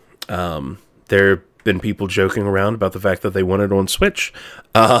 There have been people joking around about the fact that they want it on Switch.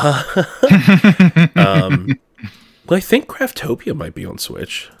 Well, I think Craftopia might be on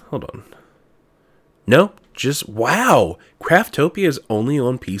Switch. Hold on. No, just wow. Craftopia is only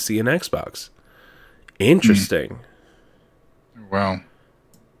on PC and Xbox. Interesting. Wow.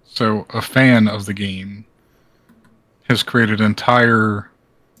 So a fan of the game has created an entire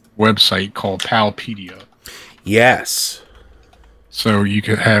website called Palpedia. Yes. So you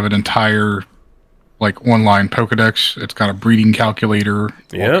could have an entire like online Pokedex. It's got a breeding calculator,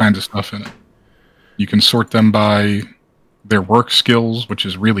 all kinds of stuff in it. You can sort them by their work skills, which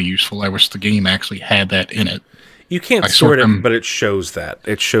is really useful. I wish the game actually had that in it. You can't sort them, but it shows that.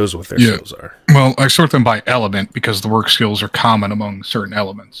 It shows what their skills are. Well, I sort them by element because the work skills are common among certain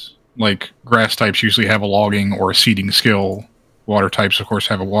elements. Like grass types usually have a logging or a seeding skill. Water types, of course,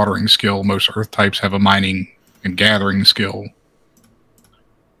 have a watering skill. Most earth types have a mining and gathering skill.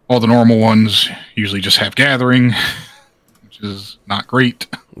 All the normal ones usually just have gathering, which is not great.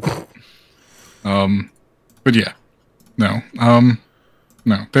 But yeah, no.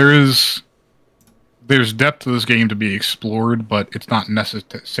 There's depth to this game to be explored, but it's not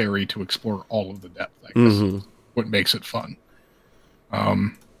necessary to explore all of the depth. I guess is what makes it fun.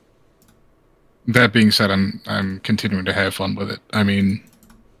 That being said, I'm continuing to have fun with it. I mean,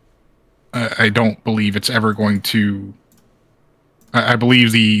 I don't believe it's ever going to. I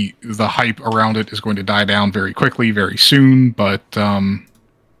believe the hype around it is going to die down very quickly, very soon. But the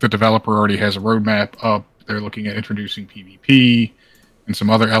developer already has a roadmap up. They're looking at introducing PvP and some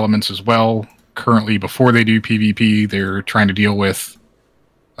other elements as well. Currently, before they do PvP, they're trying to deal with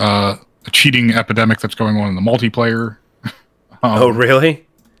a cheating epidemic that's going on in the multiplayer. Oh, really?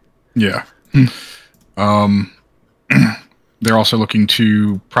 Yeah. They're also looking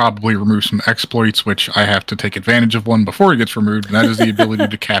to probably remove some exploits, which I have to take advantage of one before it gets removed, and that is the ability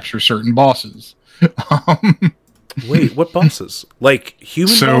to capture certain bosses. Wait, what bosses? Like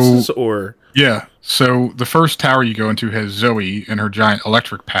human bosses or... Yeah, so the first tower you go into has Zoe and her giant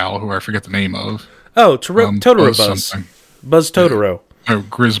electric pal, who I forget the name of. Oh, Totoro Buzz. Buzz Totoro. Yeah. Oh,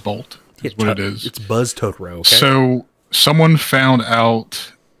 Grisbolt is what it is. It's Buzz Totoro, okay? So someone found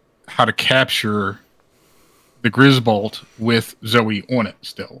out how to capture the Grisbolt with Zoe on it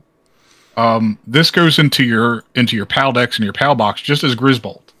still. This goes into your PAL Dex and your PAL box just as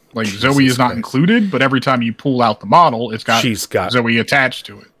Grisbolt. Like Zoe is not included, but every time you pull out the model, she's got Zoe attached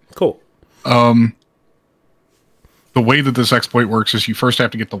to it. Cool. The way that this exploit works is you first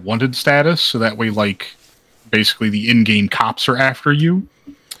have to get the wanted status, so that way, like, basically the in-game cops are after you.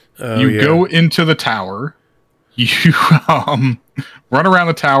 Go into the tower, you run around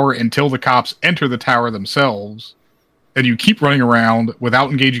the tower until the cops enter the tower themselves, and you keep running around without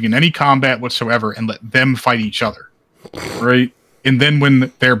engaging in any combat whatsoever and let them fight each other. Right? And then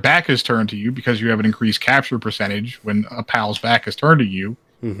when their back is turned to you, because you have an increased capture percentage, when a pal's back is turned to you,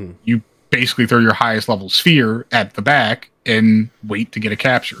 you basically throw your highest level sphere at the back and wait to get a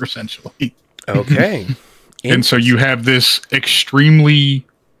capture, essentially. Okay. And so you have this extremely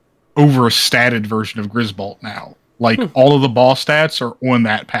overstated version of Grisbolt now. Like, all of the boss stats are on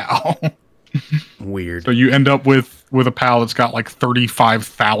that pal. Weird. So you end up with a pal that's got like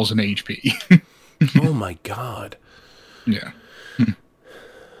 35,000 HP. Oh my god. Yeah.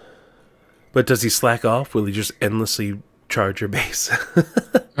 But does he slack off? Will he just endlessly charge your base?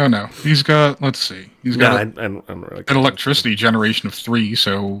 Oh no, he's got. Let's see, he's got I'm really an electricity generation of 3,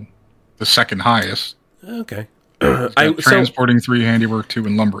 so the second highest. Okay. Transporting 3, handiwork 2,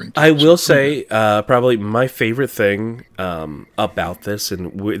 and lumbering 2. I will say, probably my favorite thing about this,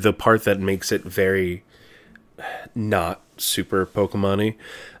 and the part that makes it very not super Pokemon-y,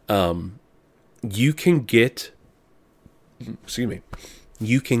 you can get. Excuse me.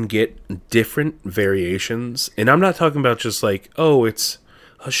 You can get different variations, and I'm not talking about just like, oh, it's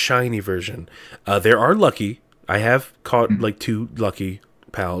a shiny version. There are lucky. I have caught like 2 lucky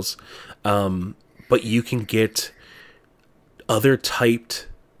pals, but you can get other typed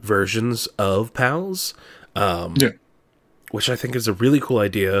versions of pals, which I think is a really cool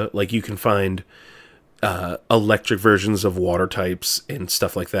idea. Like you can find electric versions of water types and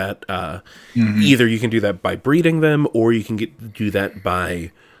stuff like that. Either you can do that by breeding them, or you can do that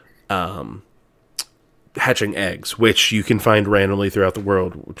by hatching eggs, which you can find randomly throughout the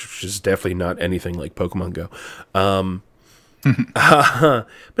world, which is definitely not anything like Pokemon Go. But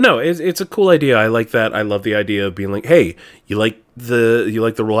no, it's a cool idea. I like that. I love the idea of being like, hey, you like the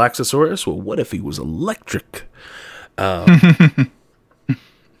Relaxosaurus? Well, what if he was electric?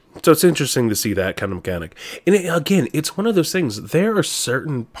 So it's interesting to see that kind of mechanic. And again, it's one of those things. There are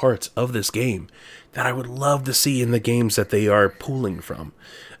certain parts of this game that I would love to see in the games that they are pulling from.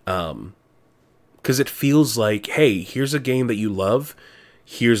 Because it feels like, hey, here's a game that you love.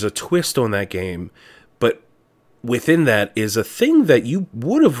 Here's a twist on that game. But within that is a thing that you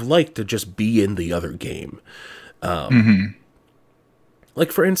would have liked to just be in the other game.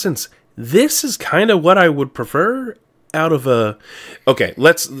 Like, for instance, this is kind of what I would prefer out of a... Okay,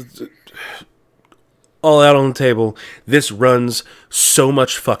 let's... All out on the table. This runs so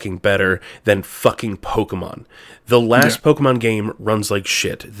much fucking better than fucking Pokemon. The last Pokemon game runs like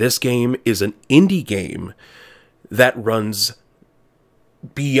shit. This game is an indie game that runs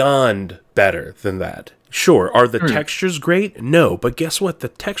beyond better than that. Sure, are the textures great? No, but guess what? The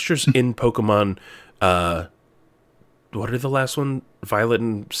textures in Pokemon... what are the last one? Violet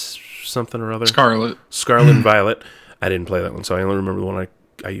and something or other? Scarlet and Violet. I didn't play that one, so I only remember the one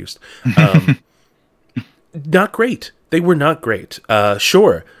I used. Not great. They were not great.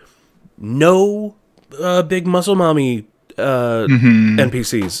 Sure. No big muscle mommy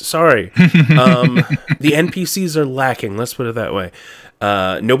NPCs. Sorry. The NPCs are lacking. Let's put it that way.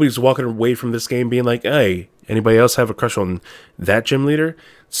 Nobody's walking away from this game being like, hey, anybody else have a crush on that gym leader?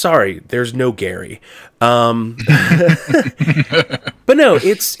 Sorry, there's no Gary. But no,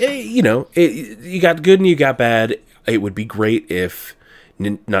 it's, you got good and you got bad. It would be great if,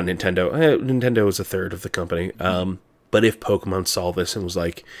 not Nintendo, Nintendo is a third of the company, but if Pokemon saw this and was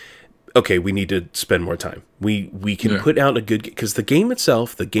like, okay, we need to spend more time. We can put out a good... Because the game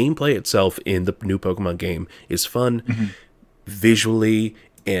itself, the gameplay itself in the new Pokemon game is fun. Visually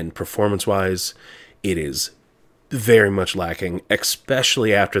and performance-wise, it is very much lacking,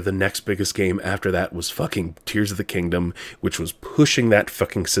 especially after the next biggest game after that was fucking Tears of the Kingdom, which was pushing that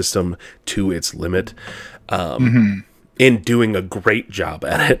fucking system to its limit, and doing a great job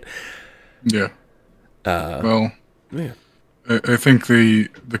at it. Yeah. I think the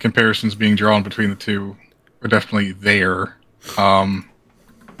comparisons being drawn between the two are definitely there. I mean,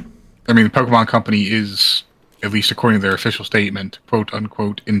 the Pokemon Company is, at least according to their official statement, quote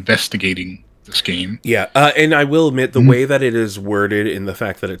unquote, investigating this game. Yeah, and I will admit the way that it is worded in the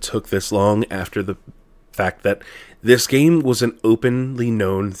fact that it took this long after the fact that this game was an openly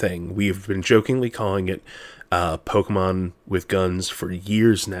known thing. We've been jokingly calling it Pokemon with guns for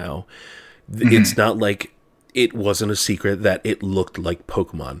years now. It's not like it wasn't a secret that it looked like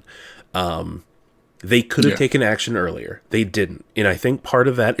Pokemon. They could have taken action earlier. They didn't. And I think part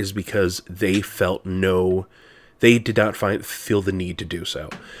of that is because they felt they did not feel the need to do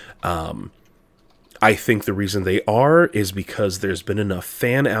so. I think the reason they are is because there's been enough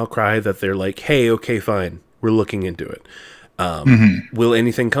fan outcry that they're like, hey, okay, fine. We're looking into it. Will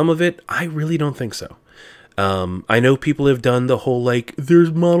anything come of it? I really don't think so. I know people have done the whole, like,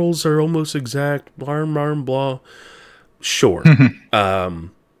 their models are almost exact, blah, blah, blah. Sure.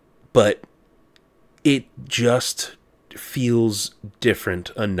 But it just feels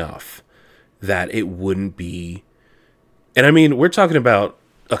different enough that it wouldn't be... And I mean, we're talking about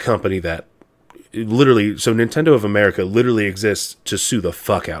a company that literally... So Nintendo of America literally exists to sue the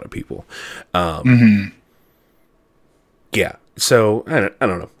fuck out of people. Yeah. So, I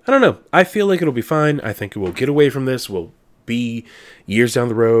don't know. I feel like it'll be fine. I think we'll get away from this. We'll be years down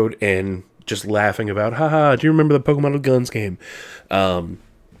the road and just laughing about, haha, do you remember the Pokemon with Guns game?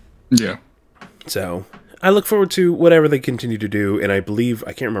 Yeah. So, I look forward to whatever they continue to do, and I believe,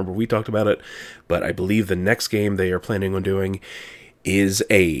 I can't remember, we talked about it, but I believe the next game they are planning on doing is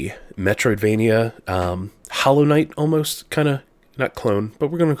a Metroidvania, Hollow Knight almost, kind of, not clone,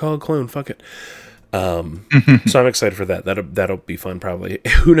 but we're going to call it clone, fuck it. So I'm excited for that. That'll be fun, probably.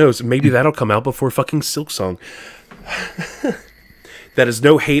 Who knows? Maybe that'll come out before fucking Silksong. That is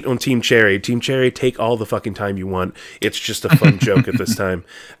no hate on Team Cherry. Team Cherry, take all the fucking time you want. It's just a fun joke at this time.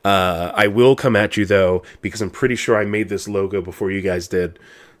 I will come at you, though, because I'm pretty sure I made this logo before you guys did.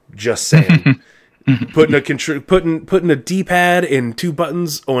 Just saying. Putting a D-pad and 2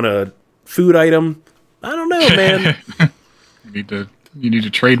 buttons on a food item. I don't know, man. You need to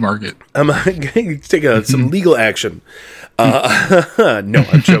trademark it. I'm going to take some legal action. No,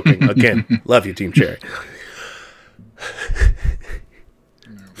 I'm joking. Again, love you, Team Cherry.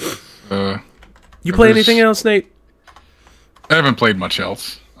 You play anything else, Nate? I haven't played much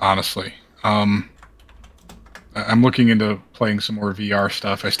else, honestly. I'm looking into playing some more VR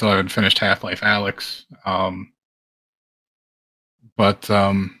stuff. I still haven't finished Half-Life Alyx. But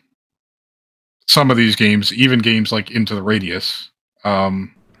some of these games, even games like Into the Radius, a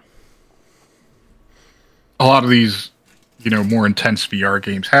lot of these, more intense VR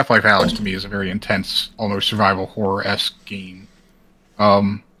games. Half-Life Alyx to me is a very intense, almost survival horror-esque game.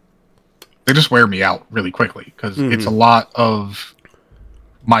 They just wear me out really quickly because it's a lot of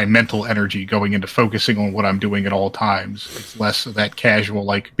my mental energy going into focusing on what I'm doing at all times. It's less of that casual,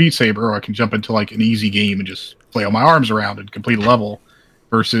 like Beat Saber, or I can jump into like an easy game and just flail my arms around and complete a level,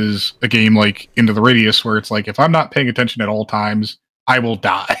 versus a game like Into the Radius, where it's like, if I'm not paying attention at all times, I will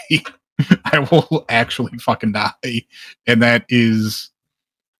die. I will actually fucking die. And that is,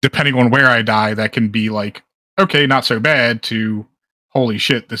 depending on where I die, that can be like, okay, not so bad, to holy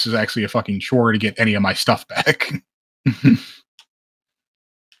shit, this is actually a fucking chore to get any of my stuff back.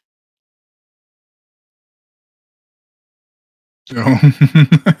 No.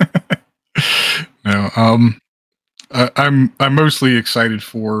 No. I'm mostly excited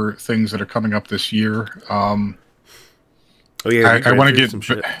for things that are coming up this year. Oh yeah, I want to get some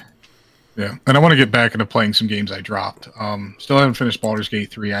shit. Yeah, and I want to get back into playing some games I dropped. Still haven't finished Baldur's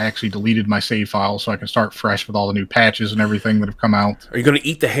Gate 3. I actually deleted my save file so I can start fresh with all the new patches and everything that have come out. Are you going to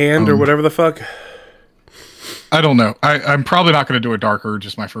eat the hand or whatever the fuck? I don't know. I'm probably not going to do a Dark Urge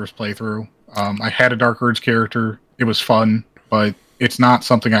as my first playthrough. I had a Dark Urge character. It was fun, but it's not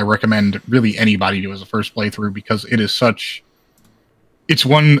something I recommend really anybody do as a first playthrough, because it is such... It's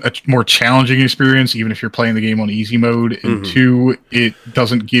one, a more challenging experience, even if you're playing the game on easy mode, and two, it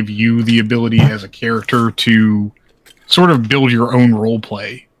doesn't give you the ability as a character to sort of build your own role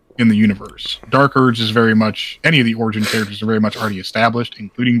play in the universe. Dark Urge is very much, any of the origin characters are very much already established,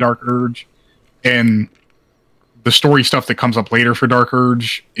 including Dark Urge, and the story stuff that comes up later for Dark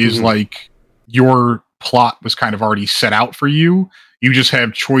Urge is like, your plot was kind of already set out for you. You just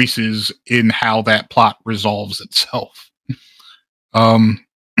have choices in how that plot resolves itself. Armor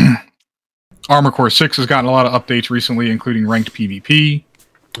Core 6 has gotten a lot of updates recently, including ranked PvP.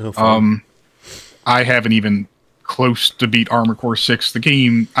 I haven't even close to beat Armor Core 6. The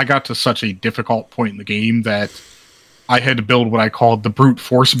game, I got to such a difficult point in the game that I had to build what I called the brute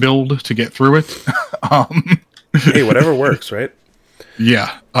force build to get through it. Hey, whatever works, right?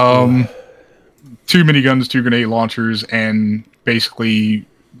 Yeah. 2 miniguns, 2 grenade launchers, and basically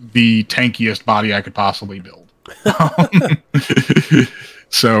the tankiest body I could possibly build.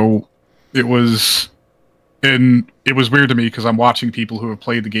 So it was weird to me, because I'm watching people who have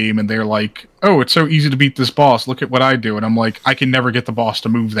played the game and they're like, oh, it's so easy to beat this boss, look at what I do. And I'm like, I can never get the boss to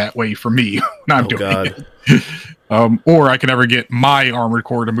move that way for me when I'm doing it. Or I can never get my Armored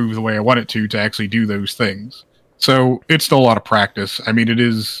Core to move the way I want it to actually do those things. So it's still a lot of practice. I mean, it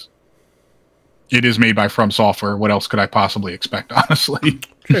is made by From Software. What else could I possibly expect, honestly?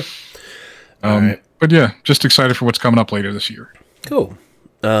 Sure. Right. But yeah, just excited for what's coming up later this year. Cool.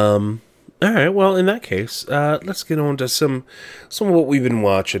 All right. Well, in that case, let's get on to some of what we've been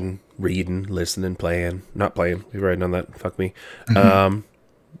watching, reading, listening, playing. Not playing. We've already done that. Fuck me.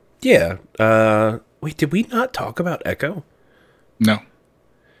 Yeah. Wait, did we not talk about Echo? No.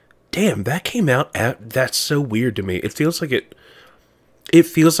 Damn, that came out that's so weird to me. It feels like it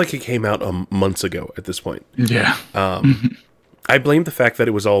came out months ago at this point. Yeah. I blame the fact that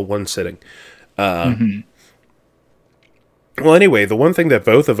it was all one sitting. Well, anyway, the one thing that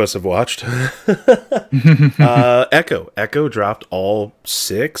both of us have watched, Echo dropped all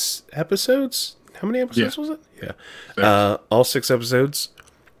 6 episodes. How many episodes was it? Yeah. All 6 episodes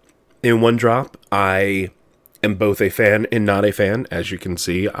in one drop. I am both a fan and not a fan, as you can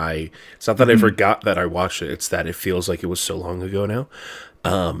see. It's not that I forgot that I watched it. It's that it feels like it was so long ago now.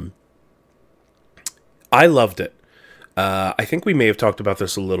 I loved it. I think we may have talked about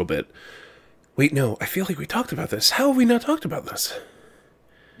this a little bit. Wait, no, I feel like we talked about this. How have we not talked about this?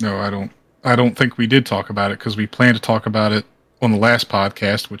 No, I don't think we did talk about it, because we planned to talk about it on the last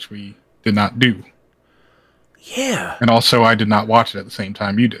podcast, which we did not do. Yeah. And also, I did not watch it at the same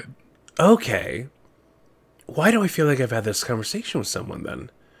time you did. Okay. Why do I feel like I've had this conversation with someone then?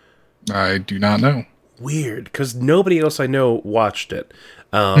 I do not know. Weird, because nobody else I know watched it.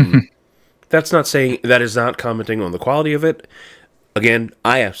 That's not saying, that is not commenting on the quality of it. Again,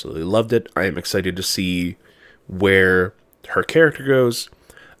 I absolutely loved it. I am excited to see where her character goes.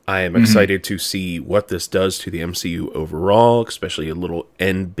 I am excited to see what this does to the MCU overall, especially a little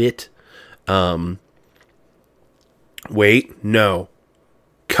end bit. Wait, no.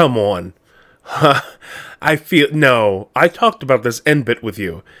 Come on. I talked about this end bit with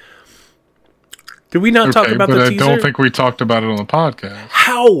you. Did we not talk about the teaser? I don't think we talked about it on the podcast.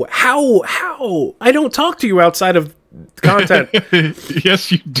 How? I don't talk to you outside of content.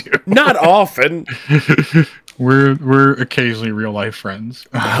 Yes, you do. Not often. We're occasionally real life friends.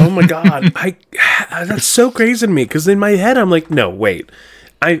 Oh my god, that's so crazy to me because in my head I'm like, no, wait,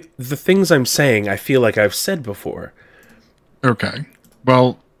 the things I'm saying I feel like I've said before. Okay,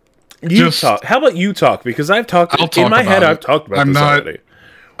 well, you talk. How about you talk? Because I've talked in my head. I've talked about this already.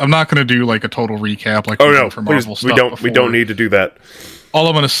 I'm not going to do like a total recap like for Marvel stuff. We don't need to do that. All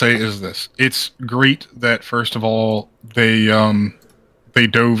I'm going to say is this: it's great that first of all they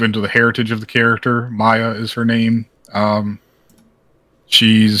dove into the heritage of the character. Maya is her name.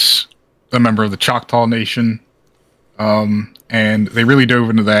 She's a member of the Choctaw Nation, and they really dove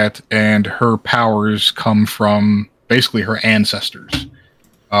into that. And her powers come from basically her ancestors,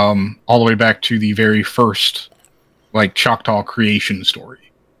 all the way back to the very first like Choctaw creation story.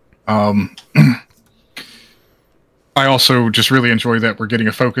 I also just really enjoy that we're getting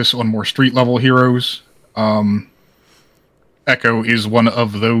a focus on more street level heroes. Echo is one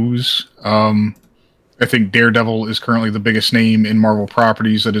of those. I think Daredevil is currently the biggest name in Marvel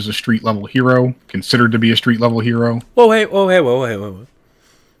properties that is a street level hero, considered to be a street level hero. Whoa.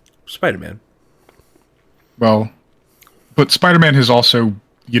 Spider-Man. Well, but Spider-Man has also,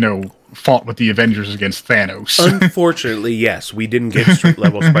 fought with the Avengers against Thanos. Unfortunately, yes, we didn't get street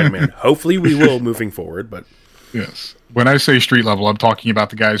level Spider-Man. Hopefully we will moving forward, but yes. When I say street level, I'm talking about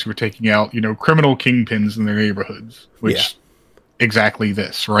the guys who are taking out, criminal kingpins in their neighborhoods, which exactly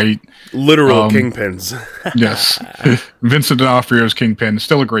this, right? Literal kingpins. Yes. Vincent D'Onofrio's Kingpin,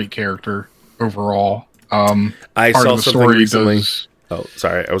 still a great character overall. I saw something recently. Oh,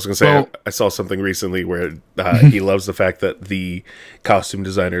 sorry. I was going to say, I saw something recently where he loves the fact that the costume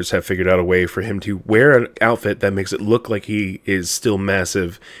designers have figured out a way for him to wear an outfit that makes it look like he is still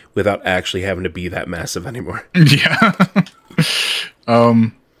massive without actually having to be that massive anymore. Yeah.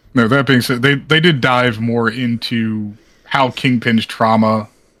 No, that being said, they did dive more into how Kingpin's trauma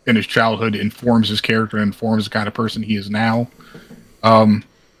in his childhood informs his character and informs the kind of person he is now,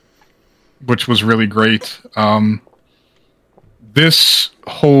 which was really great. This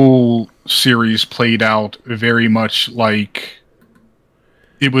whole series played out very much like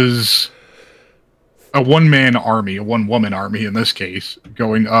it was a one-man army, a one-woman army in this case,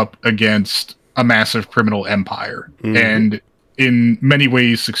 going up against a massive criminal empire. Mm-hmm. And in many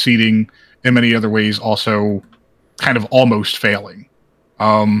ways succeeding, in many other ways also kind of almost failing.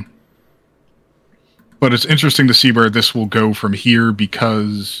 But it's interesting to see where this will go from here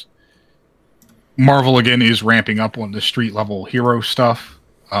because Marvel again is ramping up on the street level hero stuff.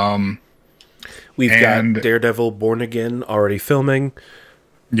 We've got Daredevil Born Again already filming.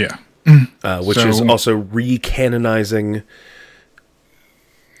 Yeah. Which is also re-canonizing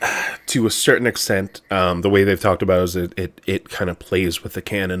to a certain extent. The way they've talked about it is it kind of plays with the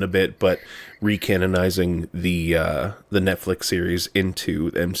canon a bit, but re-canonizing the Netflix series into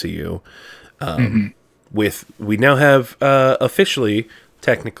the MCU. We now have officially,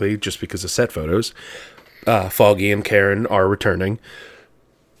 technically, just because of set photos, Foggy and Karen are returning.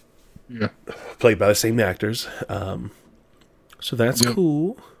 Yeah. Played by the same actors. So that's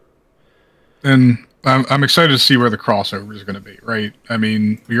cool. And I'm excited to see where the crossover is going to be, right? I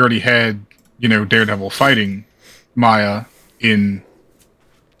mean, we already had, Daredevil fighting Maya in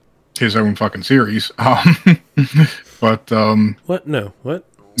his own fucking series. But what? No, what?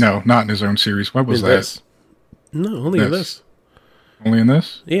 No, not in his own series. What was that? This? No, only in this. Only in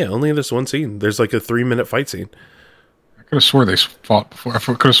this? Yeah, only in this one scene. There's like a 3-minute fight scene. I could have swore they fought before. I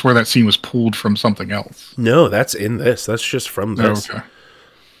could have swore that scene was pulled from something else. No, that's in this. That's just from this. Oh,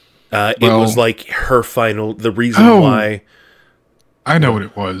 okay. It was like her final. The reason why. I know what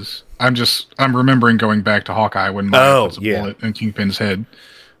it was. I'm remembering going back to Hawkeye when Maya puts a bullet in Kingpin's head.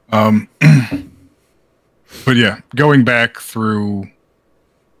 But yeah, going back through.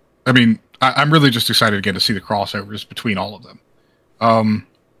 I mean, I'm really just excited again to see the crossovers between all of them.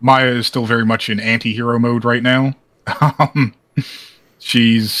 Maya is still very much in anti-hero mode right now.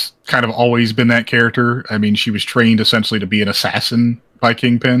 She's kind of always been that character. I mean, she was trained essentially to be an assassin by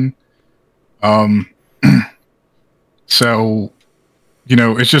Kingpin. So,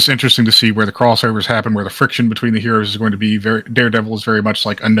 it's just interesting to see where the crossovers happen, where the friction between the heroes is going to be. Daredevil is very much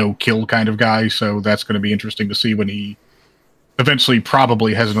like a no-kill kind of guy, so that's going to be interesting to see when he eventually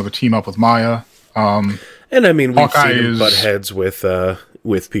probably has another team up with Maya. And I mean, we've seen him butt heads with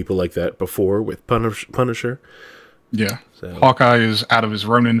people like that before, with Punisher. Yeah. So. Hawkeye is out of his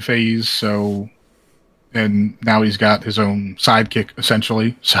Ronin phase, and now he's got his own sidekick,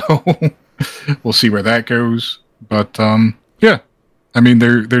 essentially. So we'll see where that goes. But, yeah. I mean,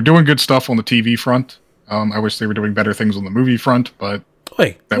 they're doing good stuff on the TV front. I wish they were doing better things on the movie front, but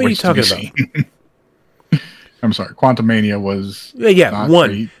Wait, what are you talking about? I'm sorry, Quantumania was Yeah, one.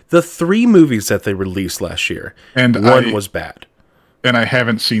 great. The 3 movies that they released last year, and one was bad. And I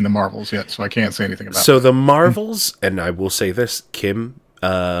haven't seen the Marvels yet, so I can't say anything about it. So the Marvels, and I will say this, Kim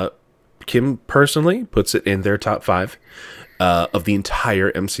personally puts it in their top 5 of the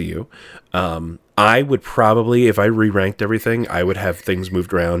entire MCU. I would probably, if I re-ranked everything, I would have things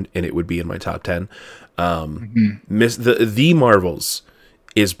moved around, and it would be in my top 10. The Marvels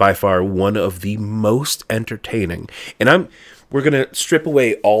is by far one of the most entertaining, and we're gonna strip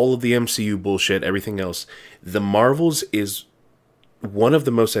away all of the MCU bullshit, everything else. The Marvels is one of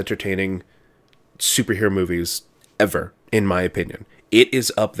the most entertaining superhero movies ever, in my opinion. It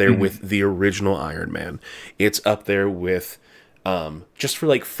is up there with the original Iron Man. It's up there with, just for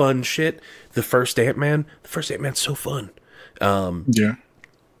like fun shit, the first Ant-Man. The first Ant-Man's so fun. Yeah.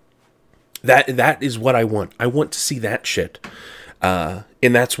 That is what I want. I want to see that shit.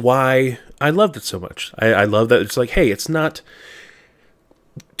 And that's why I loved it so much. I love that it's like, hey, it's not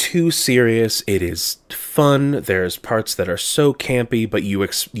too serious. It is fun. There's parts that are so campy, but you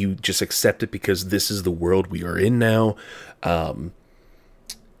just accept it because this is the world we are in now.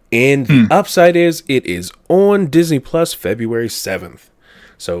 And the upside is it is on Disney Plus February 7th.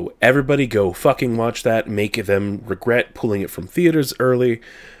 So everybody go fucking watch that. Make them regret pulling it from theaters early.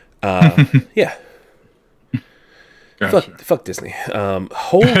 Yeah. Gotcha. Fuck Disney.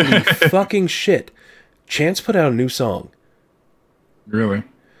 Holy fucking shit. Chance put out a new song. Really?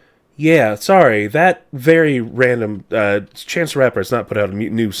 Yeah, sorry. That very random... Chance the Rapper has not put out a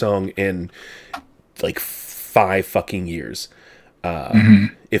new song in like 5 fucking years.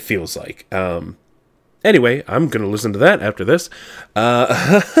 It feels like. Anyway, I'm going to listen to that after this.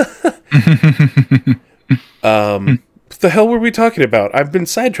 The hell were we talking about? I've been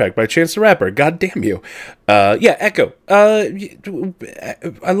sidetracked by Chance the Rapper. God damn you. Yeah, Echo. I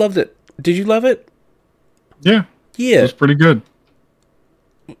loved it. Did you love it? Yeah. Yeah. It was pretty good.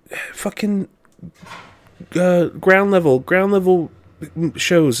 Fucking ground level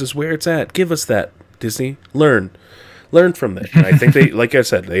shows is where it's at. Give us that, Disney. Learn from it. And I think they, like I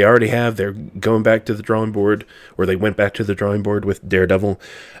said, they already have. They're going back to the drawing board, or they went back to the drawing board with Daredevil.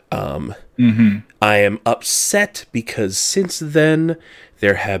 I am upset because since then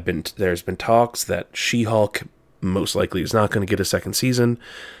there's been talks that She-Hulk most likely is not going to get a second season.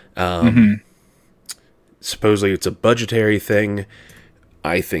 Supposedly it's a budgetary thing.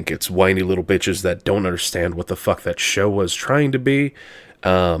 I think it's whiny little bitches that don't understand what the fuck that show was trying to be,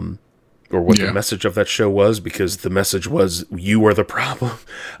 or what the message of that show was, because the message was, you are the problem.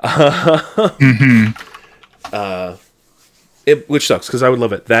 Which sucks, because I would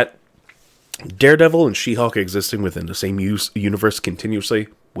love it. That Daredevil and She-Hulk existing within the same universe continuously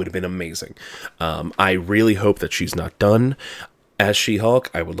would have been amazing. I really hope that she's not done as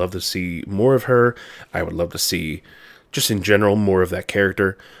She-Hulk. I would love to see more of her. I would love to see, just in general, more of that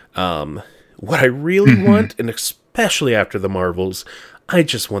character. What I really want, and especially after the Marvels, I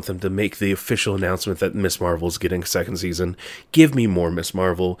just want them to make the official announcement that Miss Marvel's getting a second season. Give me more Miss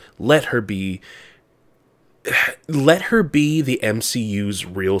Marvel. Let her be the MCU's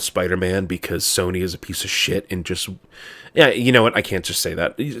real Spider-Man, because Sony is a piece of shit and just... Yeah, you know what? I can't just say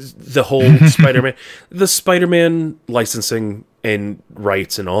that. The whole the Spider-Man licensing and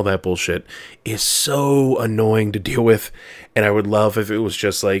rights and all that bullshit is so annoying to deal with, and I would love if it was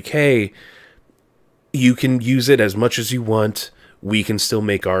just like, hey, you can use it as much as you want. We can still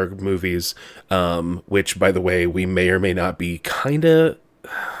make our movies, which, by the way, we may or may not be kind of...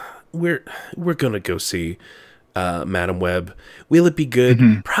 We're gonna go see Madam Web. Will it be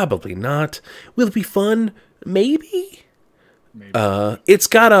good? Probably not. Will it be fun? Maybe. It's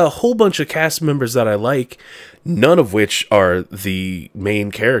got a whole bunch of cast members that I like, none of which are the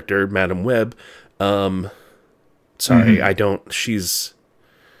main character, Madam Web. Sorry, I don't... She's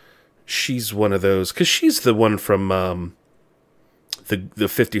one of those... Because she's the one from the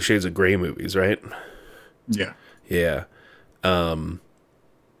 50 Shades of Grey movies, right? Yeah. Yeah.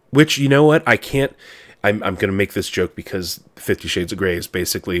 Which, you know what? I can't... I'm going to make this joke because 50 Shades of Grey is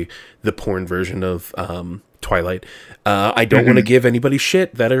basically the porn version of Twilight. I don't want to give anybody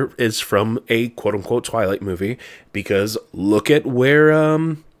shit that is from a quote-unquote Twilight movie, because look at where...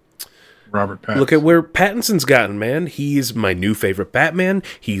 Robert Pattinson. Look at where Pattinson's gotten, man. He's my new favorite Batman.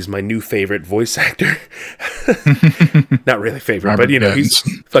 He's my new favorite voice actor. Not really favorite, Robert but, you know, Pattinson.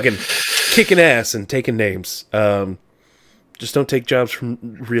 he's fucking kicking ass and taking names. Just don't take jobs from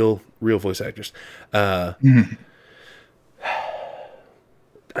real voice actors. I'm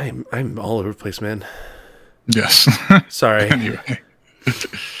all over the place, man. Yes. Sorry. Anyway.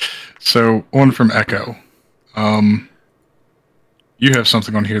 So, one from Echo. You have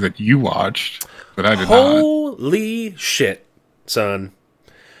something on here that you watched, but I did not. Holy shit, son.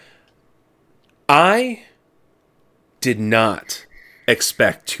 I did not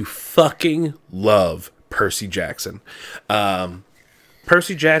expect to fucking love Percy Jackson.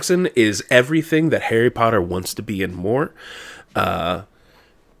 Percy Jackson is everything that Harry Potter wants to be and more.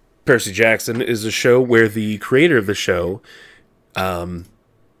 Percy Jackson is a show where the creator of the show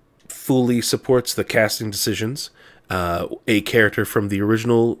fully supports the casting decisions. A character from the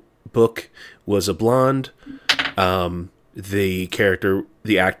original book was a blonde.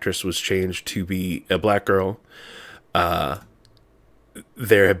 The actress was changed to be a black girl.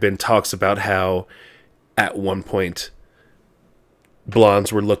 There have been talks about how at one point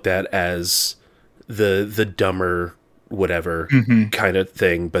blondes were looked at as the dumber whatever kind of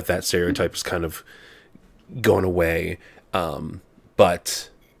thing, but that stereotype is kind of gone away. But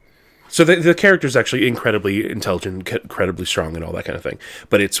so the character is actually incredibly intelligent, incredibly strong, and all that kind of thing.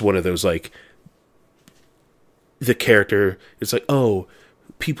 But it's one of those, like, the character is like, oh,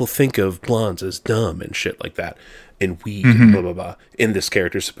 people think of blondes as dumb and shit like that, and weak and blah blah blah. And this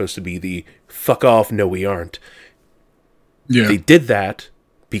character is supposed to be the fuck off, no, we aren't. Yeah, they did that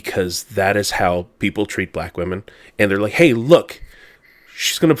because that is how people treat black women, and they're like, hey, look.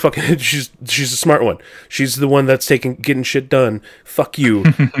 She's gonna fucking. She's a smart one. She's the one that's getting shit done. Fuck you.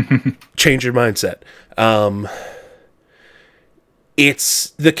 Change your mindset.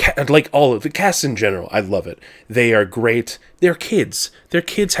 It's like all of the cast in general. I love it. They are great. They're kids. They're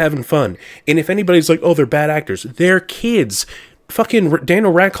kids having fun. And if anybody's like, oh, they're bad actors, they're kids. Fucking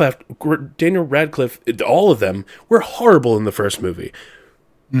Daniel Radcliffe. All of them were horrible in the first movie.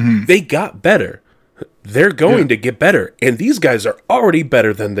 They got better. They're going to get better, and these guys are already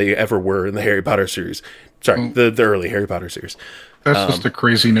better than they ever were in the Harry Potter series. Sorry, the early Harry Potter series. That's just a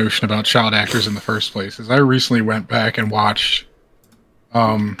crazy notion about child actors in the first place. Is I recently went back and watched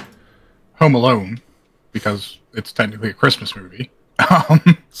Home Alone, because it's technically a Christmas movie.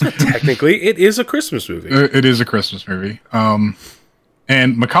 So technically, it is a Christmas movie. It is a Christmas movie.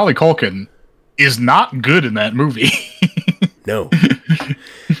 And Macaulay Culkin is not good in that movie. No.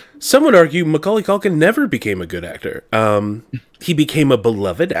 Some would argue Macaulay Culkin never became a good actor. He became a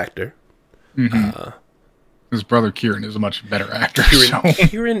beloved actor. His brother Kieran is a much better actor.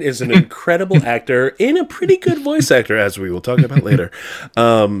 Kieran is an incredible actor and a pretty good voice actor, as we will talk about later.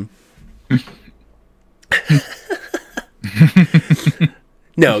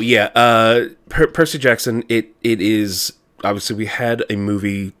 No, yeah. Percy Jackson, it is... Obviously, we had a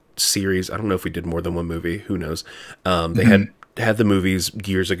movie series. I don't know if we did more than one movie. Who knows? They had the movies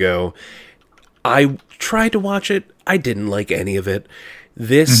years ago. I tried to watch it. I didn't like any of it.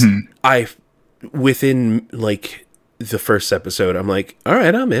 This, within like the first episode, I'm like, all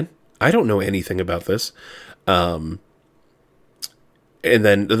right, I'm in. I don't know anything about this. And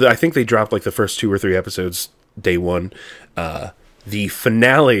then I think they dropped like the first 2 or 3 episodes day one. The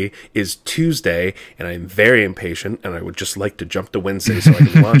finale is Tuesday, and I'm very impatient, and I would just like to jump to Wednesday so I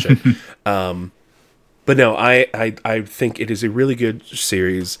can watch it. But no, I think it is a really good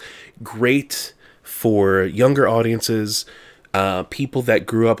series. Great for younger audiences, people that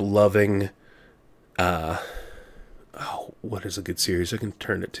grew up loving... what is a good series I can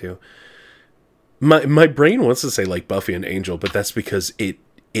turn it to? My brain wants to say like Buffy and Angel, but that's because it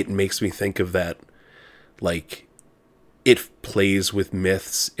makes me think of that, like, it plays with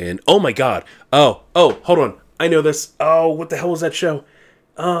myths and... Oh my god! Oh, hold on. I know this. Oh, what the hell was that show?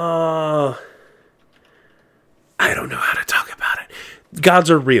 I don't know how to talk about it. Gods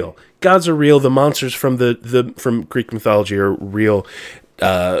are real. Gods are real. The monsters from from Greek mythology are real.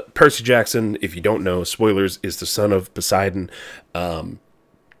 Percy Jackson, if you don't know, spoilers, is the son of Poseidon.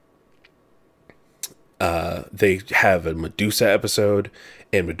 They have a Medusa episode,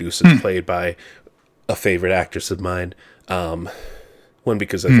 and Medusa is played by a favorite actress of mine. One,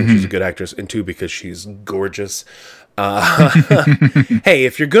 because I think she's a good actress, and 2, because she's gorgeous. Hey,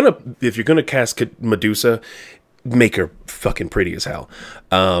 if you're gonna cast Medusa, make her fucking pretty as hell.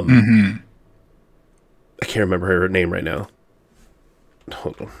 I can't remember her name right now.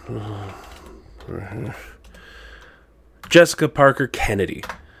 Hold on. Jessica Parker Kennedy.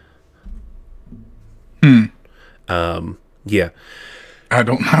 Yeah. I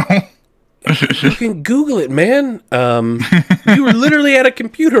don't know. You can Google it, man. You were literally at a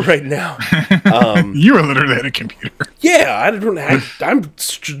computer right now. You were literally at a computer. Yeah, I'm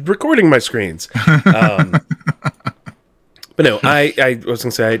recording my screens. But no, I was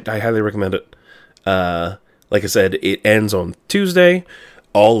gonna say I highly recommend it. Like I said, it ends on Tuesday.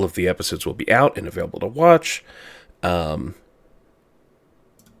 All of the episodes will be out and available to watch.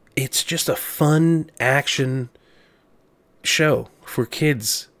 it's just a fun action show for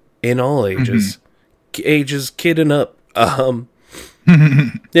kids in all ages. Ages kid and up.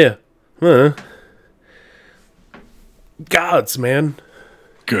 Yeah. Gods, man.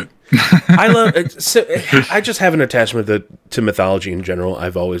 Good. I love it. So I just have an attachment to mythology in general.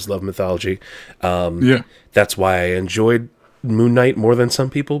 I've always loved mythology. Yeah. That's why I enjoyed Moon Knight more than some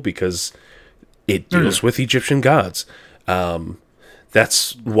people, because it deals with Egyptian gods.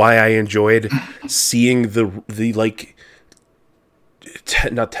 That's why I enjoyed seeing the like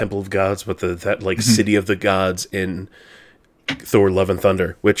not Temple of Gods, but that City of the Gods in Thor: Love and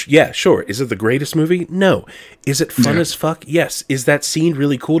Thunder. Which, yeah, sure. Is it the greatest movie? No. Is it fun as fuck? Yes. Is that scene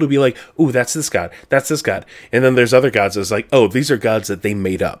really cool to be like, ooh, that's this god, that's this god, and then there's other gods that's like, oh, these are gods that they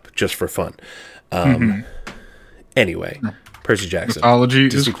made up just for fun. Anyway, Percy Jackson. Mythology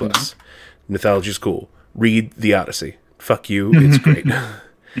is cool. Mythology is cool. Read the Odyssey. Fuck you. It's great.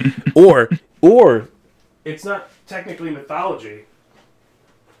 or it's not technically mythology.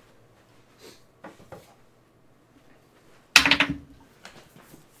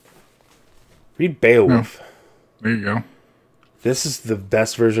 Read Beowulf. Oh, there you go. This is the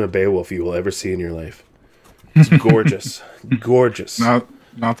best version of Beowulf you will ever see in your life. It's gorgeous. Gorgeous. Not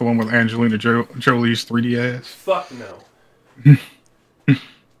the one with Angelina Jolie's 3D ass. Fuck no.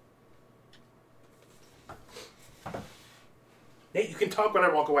 Nate, you can talk when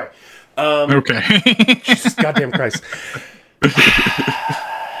I walk away. Okay. Jesus goddamn Christ.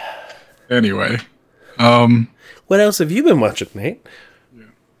 Anyway. What else have you been watching, Nate?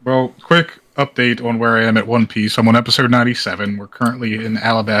 Well, quick update on where I am at One Piece. I'm on episode 97. We're currently in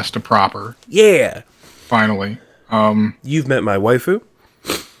Alabasta proper. Yeah. Finally. You've met my waifu.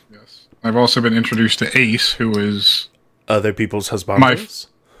 Yes. I've also been introduced to Ace, who is other people's husbands.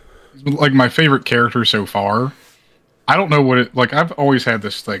 My favorite character so far. I don't know what it like. I've always had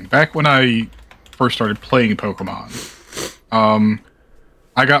this thing. Back when I first started playing Pokemon,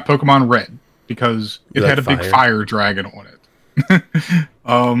 I got Pokemon Red because it had a big fire dragon on it.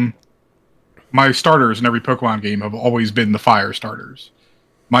 My starters in every Pokemon game have always been the fire starters.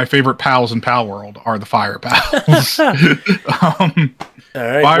 My favorite pals in Palworld are the fire pals.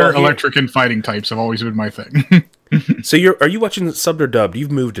 Fire, electric, and fighting types have always been my thing. So are you watching subbed or dubbed?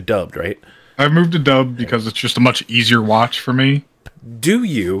 You've moved to dubbed, right? I've moved to dubbed because it's just a much easier watch for me. Do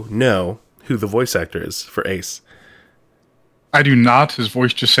you know who the voice actor is for Ace? I do not. His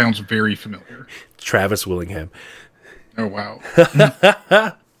voice just sounds very familiar. Travis Willingham. Oh, wow.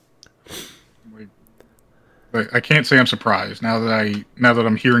 I can't say I'm surprised now that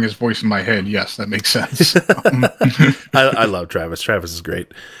I'm hearing his voice in my head. Yes, that makes sense. I love Travis. Travis is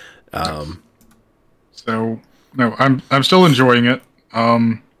great. So no, I'm still enjoying it.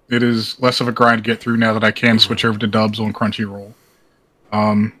 It is less of a grind to get through now that I can switch over to dubs on Crunchyroll.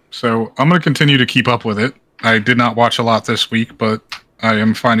 So I'm going to continue to keep up with it. I did not watch a lot this week, but I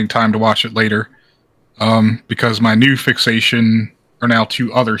am finding time to watch it later. Because my new fixation are now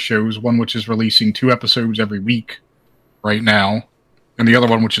 2 other shows, one which is releasing 2 episodes every week right now, and the other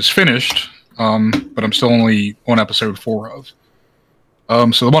one which is finished, but I'm still only on episode 4 of.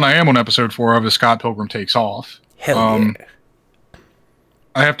 So the one I am on episode 4 of is Scott Pilgrim Takes Off. Hell yeah.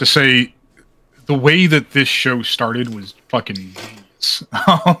 I have to say, the way that this show started was fucking genius.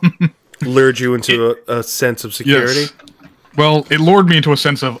 Lured you into a sense of security? Yes. Well, it lured me into a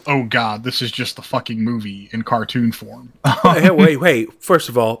sense of, oh god, this is just the fucking movie in cartoon form. Wait. First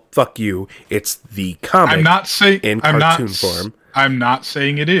of all, fuck you. It's the comic in cartoon form. I'm not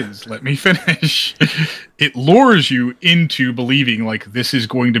saying it is. Let me finish. It lures you into believing like this is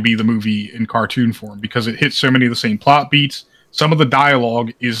going to be the movie in cartoon form because it hits so many of the same plot beats. Some of the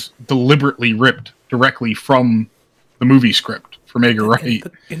dialogue is deliberately ripped directly from the movie script from Edgar Wright.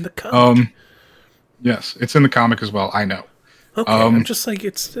 In the comic. Yes, it's in the comic as well. I know. Okay, I'm just like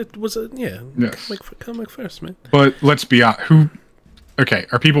it was a comic first, man. But let's be honest. Okay,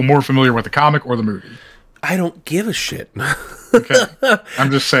 are people more familiar with the comic or the movie? I don't give a shit. Okay,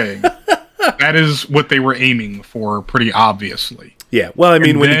 I'm just saying that is what they were aiming for, pretty obviously. Yeah, well, I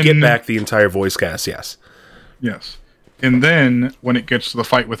mean, when you get back the entire voice cast, yes. Yes, and then when it gets to the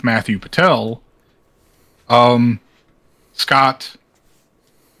fight with Matthew Patel, Scott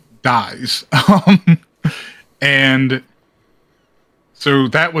dies, and. So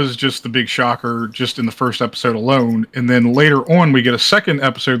that was just the big shocker just in the first episode alone. And then later on, we get a second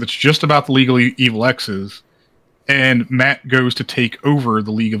episode that's just about the League of Evil X's. And Matt goes to take over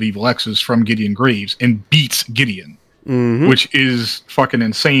the League of Evil X's from Gideon Graves and beats Gideon, which is fucking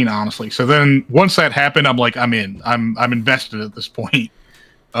insane, honestly. So then once that happened, I'm like, I'm in. I'm invested at this point.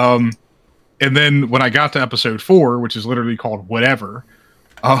 And then when I got to episode 4, which is literally called Whatever,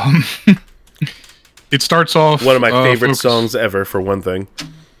 Um, it starts off one of my favorite songs ever, for one thing.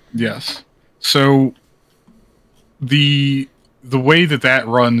 Yes. So the way that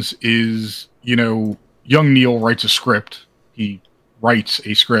runs is, you know, young Neil writes a script. He writes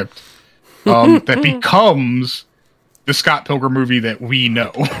a script that becomes the Scott Pilgrim movie that we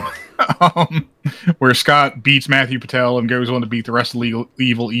know. Where Scott beats Matthew Patel and goes on to beat the rest of the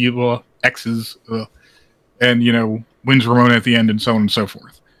evil exes, and, you know, wins Ramona at the end, and so on and so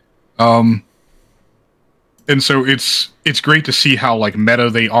forth. And so it's great to see how, like,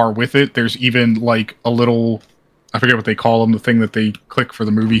 meta they are with it. There's even, like, a little, I forget what they call them, the thing that they click for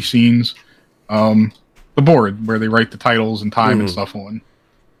the movie scenes, the board where they write the titles and time and stuff on.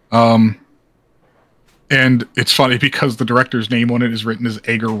 And it's funny because the director's name on it is written as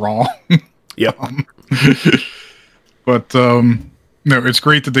Edgar Wrong. Yep. But no, it's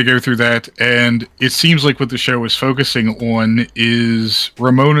great that they go through that, and it seems like what the show is focusing on is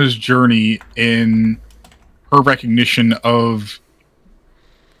Ramona's journey in her recognition of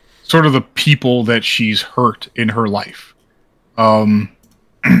sort of the people that she's hurt in her life.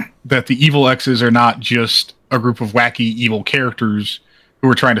 That the evil exes are not just a group of wacky evil characters who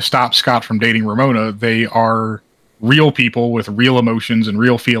are trying to stop Scott from dating Ramona. They are real people with real emotions and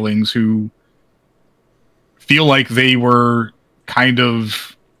real feelings who feel like they were kind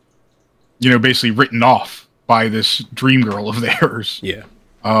of, you know, basically written off by this dream girl of theirs. Yeah.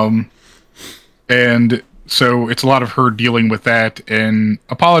 And so it's a lot of her dealing with that and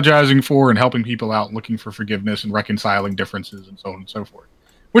apologizing for and helping people out, looking for forgiveness and reconciling differences and so on and so forth,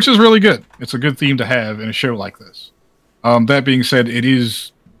 which is really good. It's a good theme to have in a show like this. That being said, it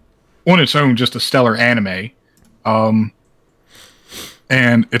is on its own just a stellar anime.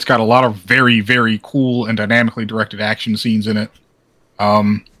 And it's got a lot of very, very cool and dynamically directed action scenes in it.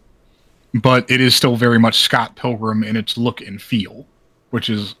 But it is still very much Scott Pilgrim in its look and feel, which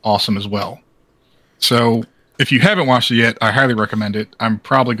is awesome as well. So if you haven't watched it yet, I highly recommend it. I'm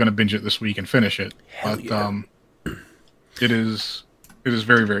probably going to binge it this week and finish it. But it is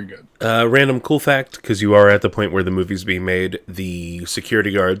very, very good. Random cool fact, because you are at the point where the movie's being made, the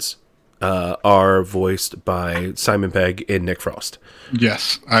security guards are voiced by Simon Pegg and Nick Frost.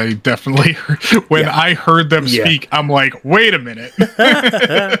 Yes, I definitely heard. When I heard them speak, I'm like, wait a minute.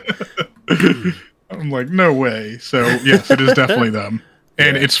 I'm like, no way. So, yes, it is definitely them.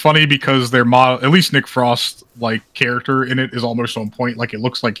 And it's funny because their model, at least Nick Frost, like, character in it is almost on point. Like, it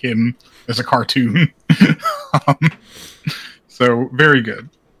looks like him as a cartoon. So, very good.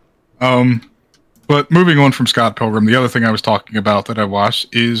 But moving on from Scott Pilgrim, the other thing I was talking about that I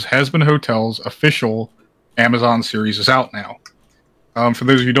watched is Hazbin Hotel's official Amazon series is out now. For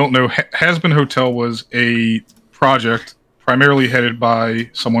those of you who don't know, Hazbin Hotel was a project primarily headed by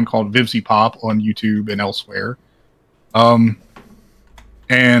someone called Vivzy Pop on YouTube and elsewhere.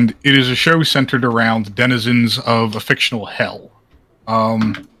 And it is a show centered around denizens of a fictional hell.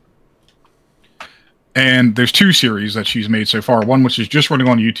 And there's two series that she's made so far. One which is just running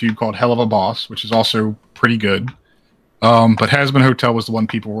on YouTube called Hell of a Boss, which is also pretty good. But Hazbin Hotel was the one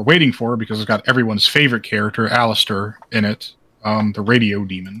people were waiting for because it's got everyone's favorite character, Alistair, in it, the radio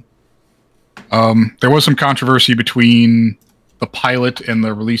demon. There was some controversy between the pilot and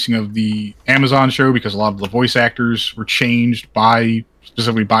the releasing of the Amazon show because a lot of the voice actors were changed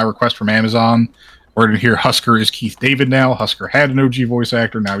specifically by request from Amazon. We're going to hear Husker is Keith David now. Husker had an OG voice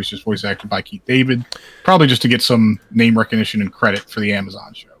actor. Now he's just voice acted by Keith David. Probably just to get some name recognition and credit for the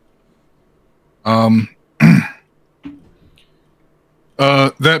Amazon show.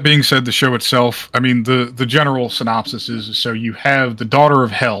 That being said, the show itself, I mean, the general synopsis is, so you have the daughter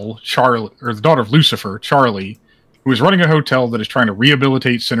of hell, Charlie, or the daughter of Lucifer, Charlie, who is running a hotel that is trying to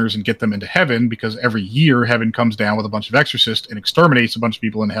rehabilitate sinners and get them into heaven because every year heaven comes down with a bunch of exorcists and exterminates a bunch of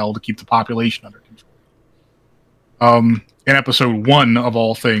people in hell to keep the population under control. In episode 1 of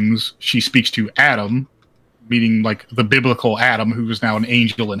all things, she speaks to Adam, meaning like the biblical Adam, who is now an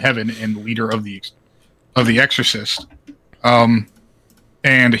angel in heaven and leader of the exorcist.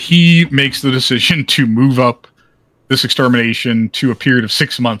 And he makes the decision to move up this extermination to a period of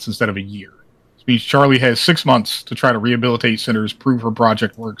 6 months instead of a year. Which means Charlie has 6 months to try to rehabilitate sinners, prove her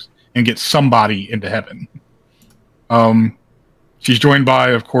project works, and get somebody into heaven. She's joined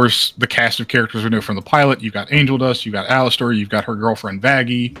by, of course, the cast of characters we know from the pilot. You've got Angel Dust, you've got Alistair, you've got her girlfriend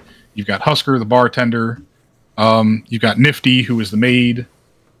Vaggie, you've got Husker, the bartender, you've got Nifty, who is the maid,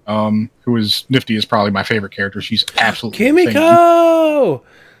 Nifty is probably my favorite character. She's absolutely Kimiko!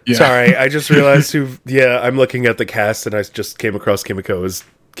 Yeah. Sorry, I just realized I'm looking at the cast and I just came across Kimiko.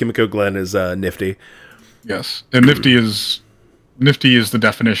 Kimiko Glenn is Nifty. Yes, and Nifty is the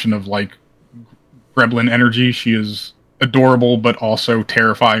definition of like gremlin energy. She is adorable but also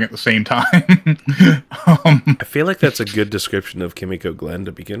terrifying at the same time. I feel like that's a good description of Kimiko Glenn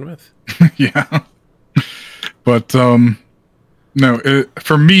to begin with. Yeah. But no,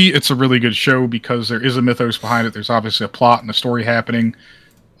 for me, it's a really good show because there is a mythos behind it. There's obviously a plot and a story happening.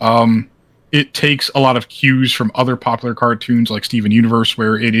 It takes a lot of cues from other popular cartoons like Steven Universe,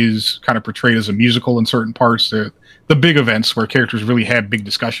 where it is kind of portrayed as a musical in certain parts. The big events where characters really have big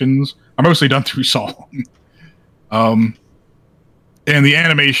discussions are mostly done through song. And the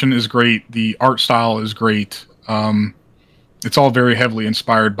animation is great. The art style is great. It's all very heavily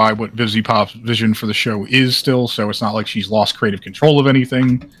inspired by what Vivzie Pop's vision for the show is still, so it's not like she's lost creative control of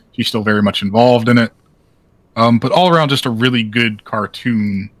anything. She's still very much involved in it. But all around, just a really good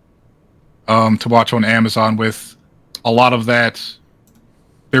cartoon to watch on Amazon with a lot of that.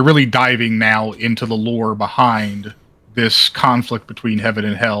 They're really diving now into the lore behind this conflict between heaven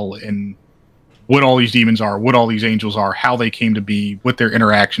and hell and what all these demons are, what all these angels are, how they came to be, what their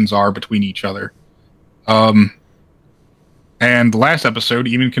interactions are between each other. And the last episode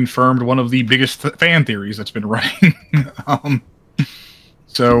even confirmed one of the biggest fan theories that's been running.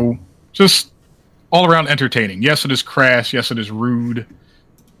 So, just all around entertaining. Yes, it is crass. Yes, it is rude.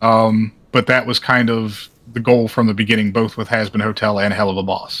 But that was kind of the goal from the beginning, both with Has Been Hotel and Hell of a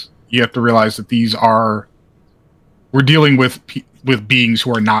Boss. You have to realize that we're dealing with beings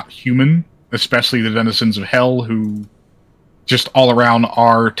who are not human, especially the denizens of hell, who just all around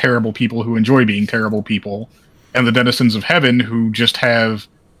are terrible people who enjoy being terrible people, and the denizens of heaven who just have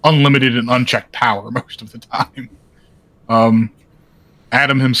unlimited and unchecked power most of the time.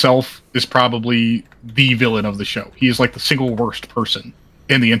 Adam himself is probably the villain of the show. He is like the single worst person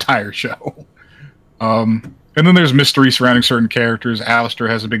in the entire show. And then there's mystery surrounding certain characters. Alistair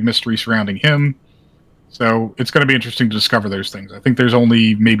has a big mystery surrounding him. So it's going to be interesting to discover those things. I think there's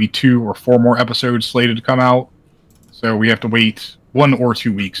only maybe 2 or 4 more episodes slated to come out. So we have to wait 1 or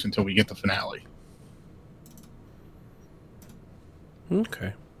 2 weeks until we get the finale.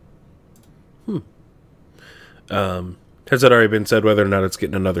 Okay. Has it already been said whether or not it's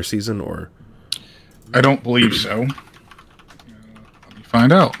getting another season, or? I don't believe so. Let me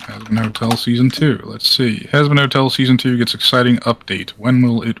find out. Has Been Hotel Season 2. Let's see. Has Been Hotel Season 2 gets exciting update. When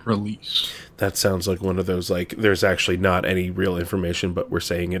will it release? That sounds like one of those, like, there's actually not any real information, but we're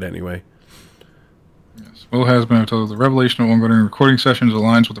saying it anyway. Yes. Will Has Been Hotel. The revelation of ongoing recording sessions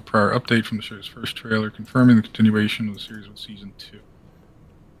aligns with the prior update from the show's first trailer, confirming the continuation of the series with Season 2.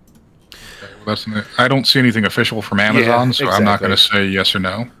 Okay, well, I don't see anything official from Amazon, so exactly. I'm not going to say yes or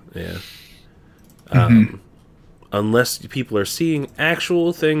no. Yeah. Unless people are seeing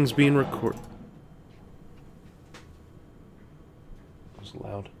actual things being recorded. It was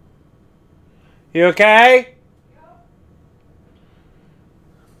loud. You okay?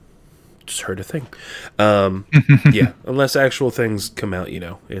 Just heard a thing. Yeah, unless actual things come out,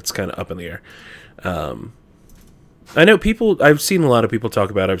 it's kind of up in the air. I know I've seen a lot of people talk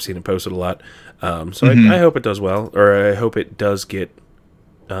about it. I've seen it posted a lot. So I hope it does well, or I hope it does get,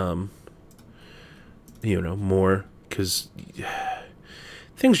 more, because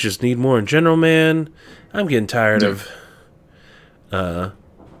things just need more in general, man. I'm getting tired of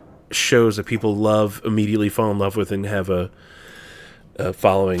shows that people love, immediately fall in love with, and have a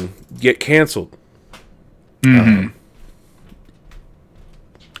following get canceled.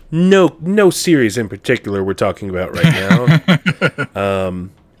 No series in particular we're talking about right now.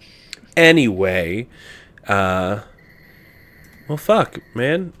 Anyway, well, fuck,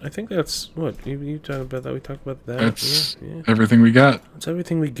 man. I think that's what you talking about. That we talked about that. That's everything we got. That's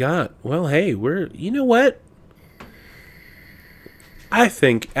everything we got. Well, hey, you know what? I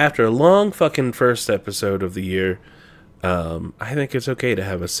think after a long fucking first episode of the year, I think it's okay to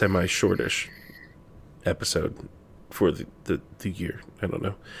have a semi-shortish episode for the year. I don't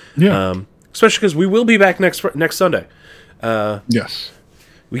know. Yeah. Especially because we will be back next Sunday. Yes.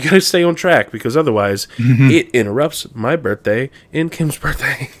 We gotta stay on track, because otherwise it interrupts my birthday and Kim's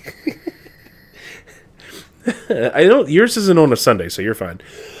birthday. I don't. Yours isn't on a Sunday, so you're fine.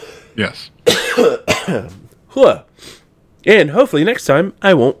 Yes. And hopefully next time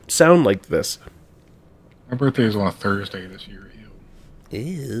I won't sound like this. My birthday is on a Thursday this year.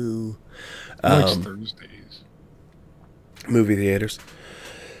 Ew. I like Thursdays. Movie theaters.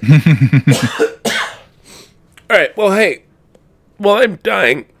 All right. Well, hey. While I'm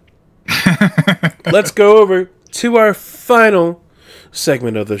dying, let's go over to our final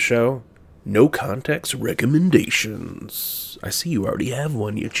segment of the show. No context recommendations. I see you already have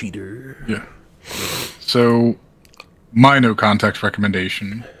one, you cheater. Yeah. So, my no context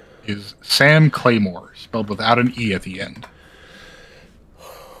recommendation is Sam Claymore, spelled without an E at the end.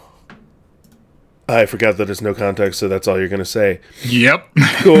 I forgot that it's no context, so that's all you're going to say. Yep.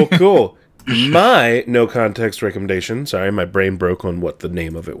 Cool. My no context recommendation, sorry, my brain broke on what the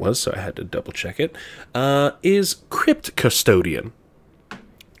name of it was, so I had to double check it, is Crypt Custodian.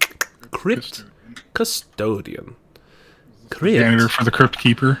 Crypt Custodian. Janitor for the Crypt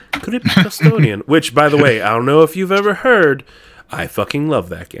Keeper. Crypt Custodian, which, by the way, I don't know if you've ever heard, I fucking love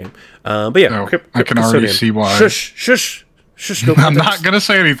that game. But yeah, Crypt I can already see why. Shush, no I'm not going to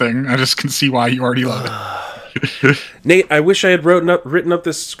say anything. I just can see why you already love it. Nate, I wish I had written up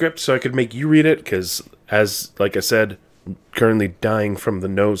this script so I could make you read it, because, like I said, currently dying from the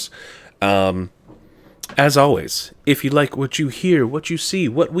nose. As always, if you like what you hear, what you see,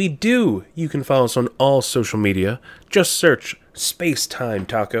 what we do, you can follow us on all social media. Just search Space-Time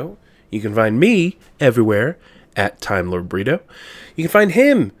Taco. You can find me everywhere at Time Lord Burrito. You can find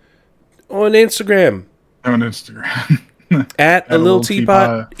him on Instagram. At a little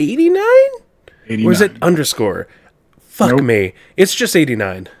teapot 89? 89. Or is it underscore? Fuck nope. Me. It's just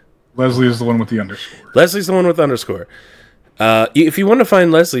 89. Leslie is the one with the underscore. Leslie's the one with the underscore. If you want to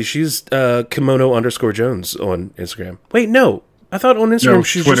find Leslie, she's Kimono_Jones on Instagram. Wait, no. I thought on Instagram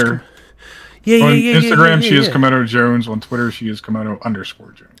she's Twitter. Yeah. On Instagram, she is Kimono Jones. On Twitter, she is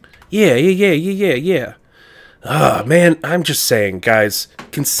Kimono_Jones. Yeah. Ah, man, I'm just saying, guys,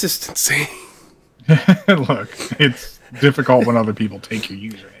 consistency. Look, it's difficult when other people take your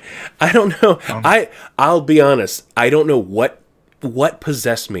username. I don't know. I'll be honest. I don't know what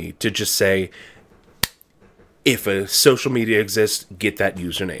possessed me to just say, if a social media exists, get that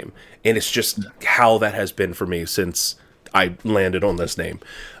username. And it's just how that has been for me since I landed on this name,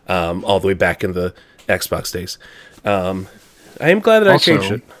 all the way back in the Xbox days. I am glad that I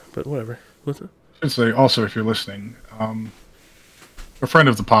changed it, but whatever. What's it? I should say, also, if you're listening, a friend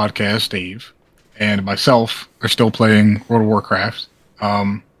of the podcast, Dave, and myself are still playing World of Warcraft.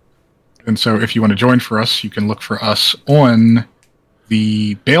 And so if you want to join for us, you can look for us on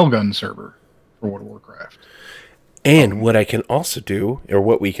the Bailgun server for World of Warcraft. And what I can also do, or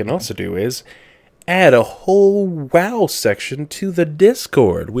what we can also do, is add a whole WoW section to the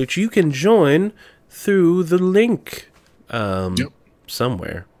Discord, which you can join through the link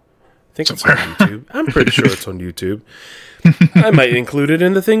somewhere. I think it's on YouTube. I'm pretty sure it's on YouTube. I might include it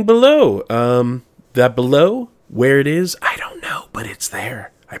in the thing below. That below, where it is, I don't know, but it's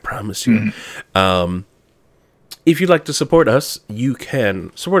there. I promise you. If you'd like to support us, you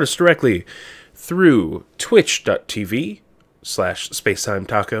can support us directly through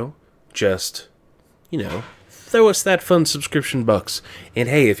twitch.tv/SpacetimeTaco. Just, throw us that fun subscription bucks. And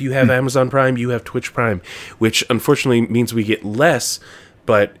hey, if you have Amazon Prime, you have Twitch Prime, which unfortunately means we get less,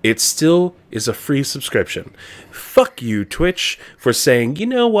 but it still is a free subscription. Fuck you, Twitch, for saying, you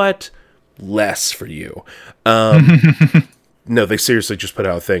know what? Less for you. No, they seriously just put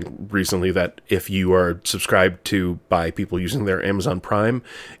out a thing recently that if you are subscribed to by people using their Amazon Prime,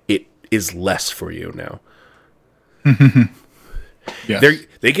 it is less for you now. Yes.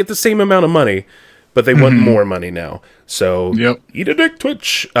 They get the same amount of money, but they want more money now. So, eat a dick,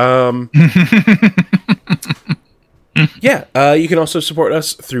 Twitch. You can also support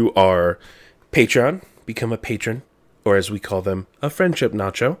us through our Patreon. Become a patron, or as we call them, a friendship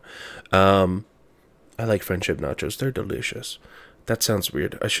nacho. I like friendship nachos. They're delicious. That sounds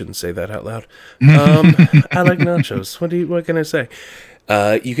weird. I shouldn't say that out loud. I like nachos. What can I say?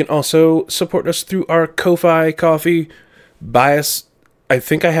 You can also support us through our Ko-Fi coffee bias. I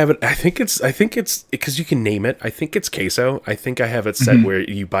think I have it. I think it's because you can name it. I think it's queso. I think I have it set where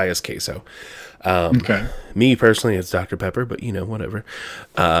you buy us queso. Okay. Me personally, it's Dr. Pepper, but whatever.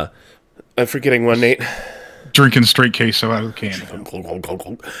 I'm forgetting one, Nate. Drinking straight queso out of the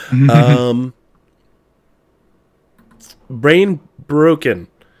can. Brain broken.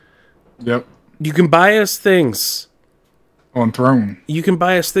 Yep. You can buy us things. On Throne. You can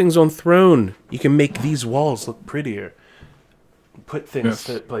buy us things on Throne. You can make these walls look prettier. Put things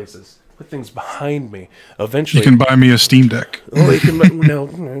at places. Put things behind me. Eventually, you can buy me a Steam Deck. Oh, you can. No,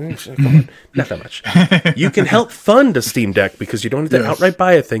 come on, not that much. You can help fund a Steam Deck because you don't have to outright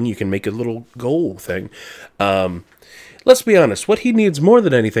buy a thing. You can make a little goal thing. Let's be honest. What he needs more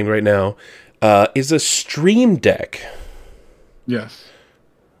than anything right now is a Stream Deck. Yes.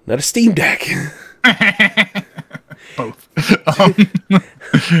 Not a Steam Deck. Both.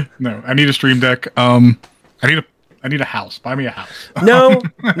 No, I need a Stream Deck. I need a house. Buy me a house. No.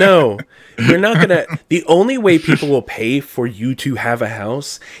 We're not gonna. The only way people will pay for you to have a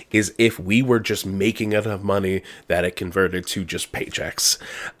house is if we were just making enough money that it converted to just paychecks.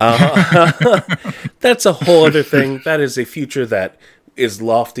 That's a whole other thing. That is a future that is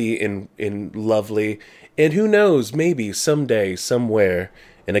lofty and lovely. And who knows, maybe someday, somewhere,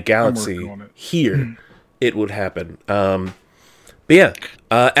 in a galaxy here, it would happen. But yeah,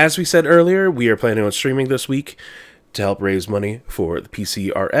 as we said earlier, we are planning on streaming this week to help raise money for the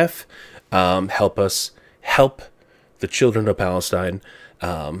PCRF. Help us help the children of Palestine.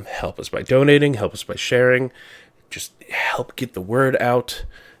 Help us by donating. Help us by sharing. Just help get the word out.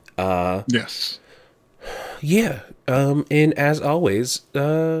 Yes. Yeah. And as always,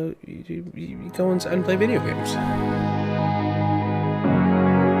 you go inside and play video games.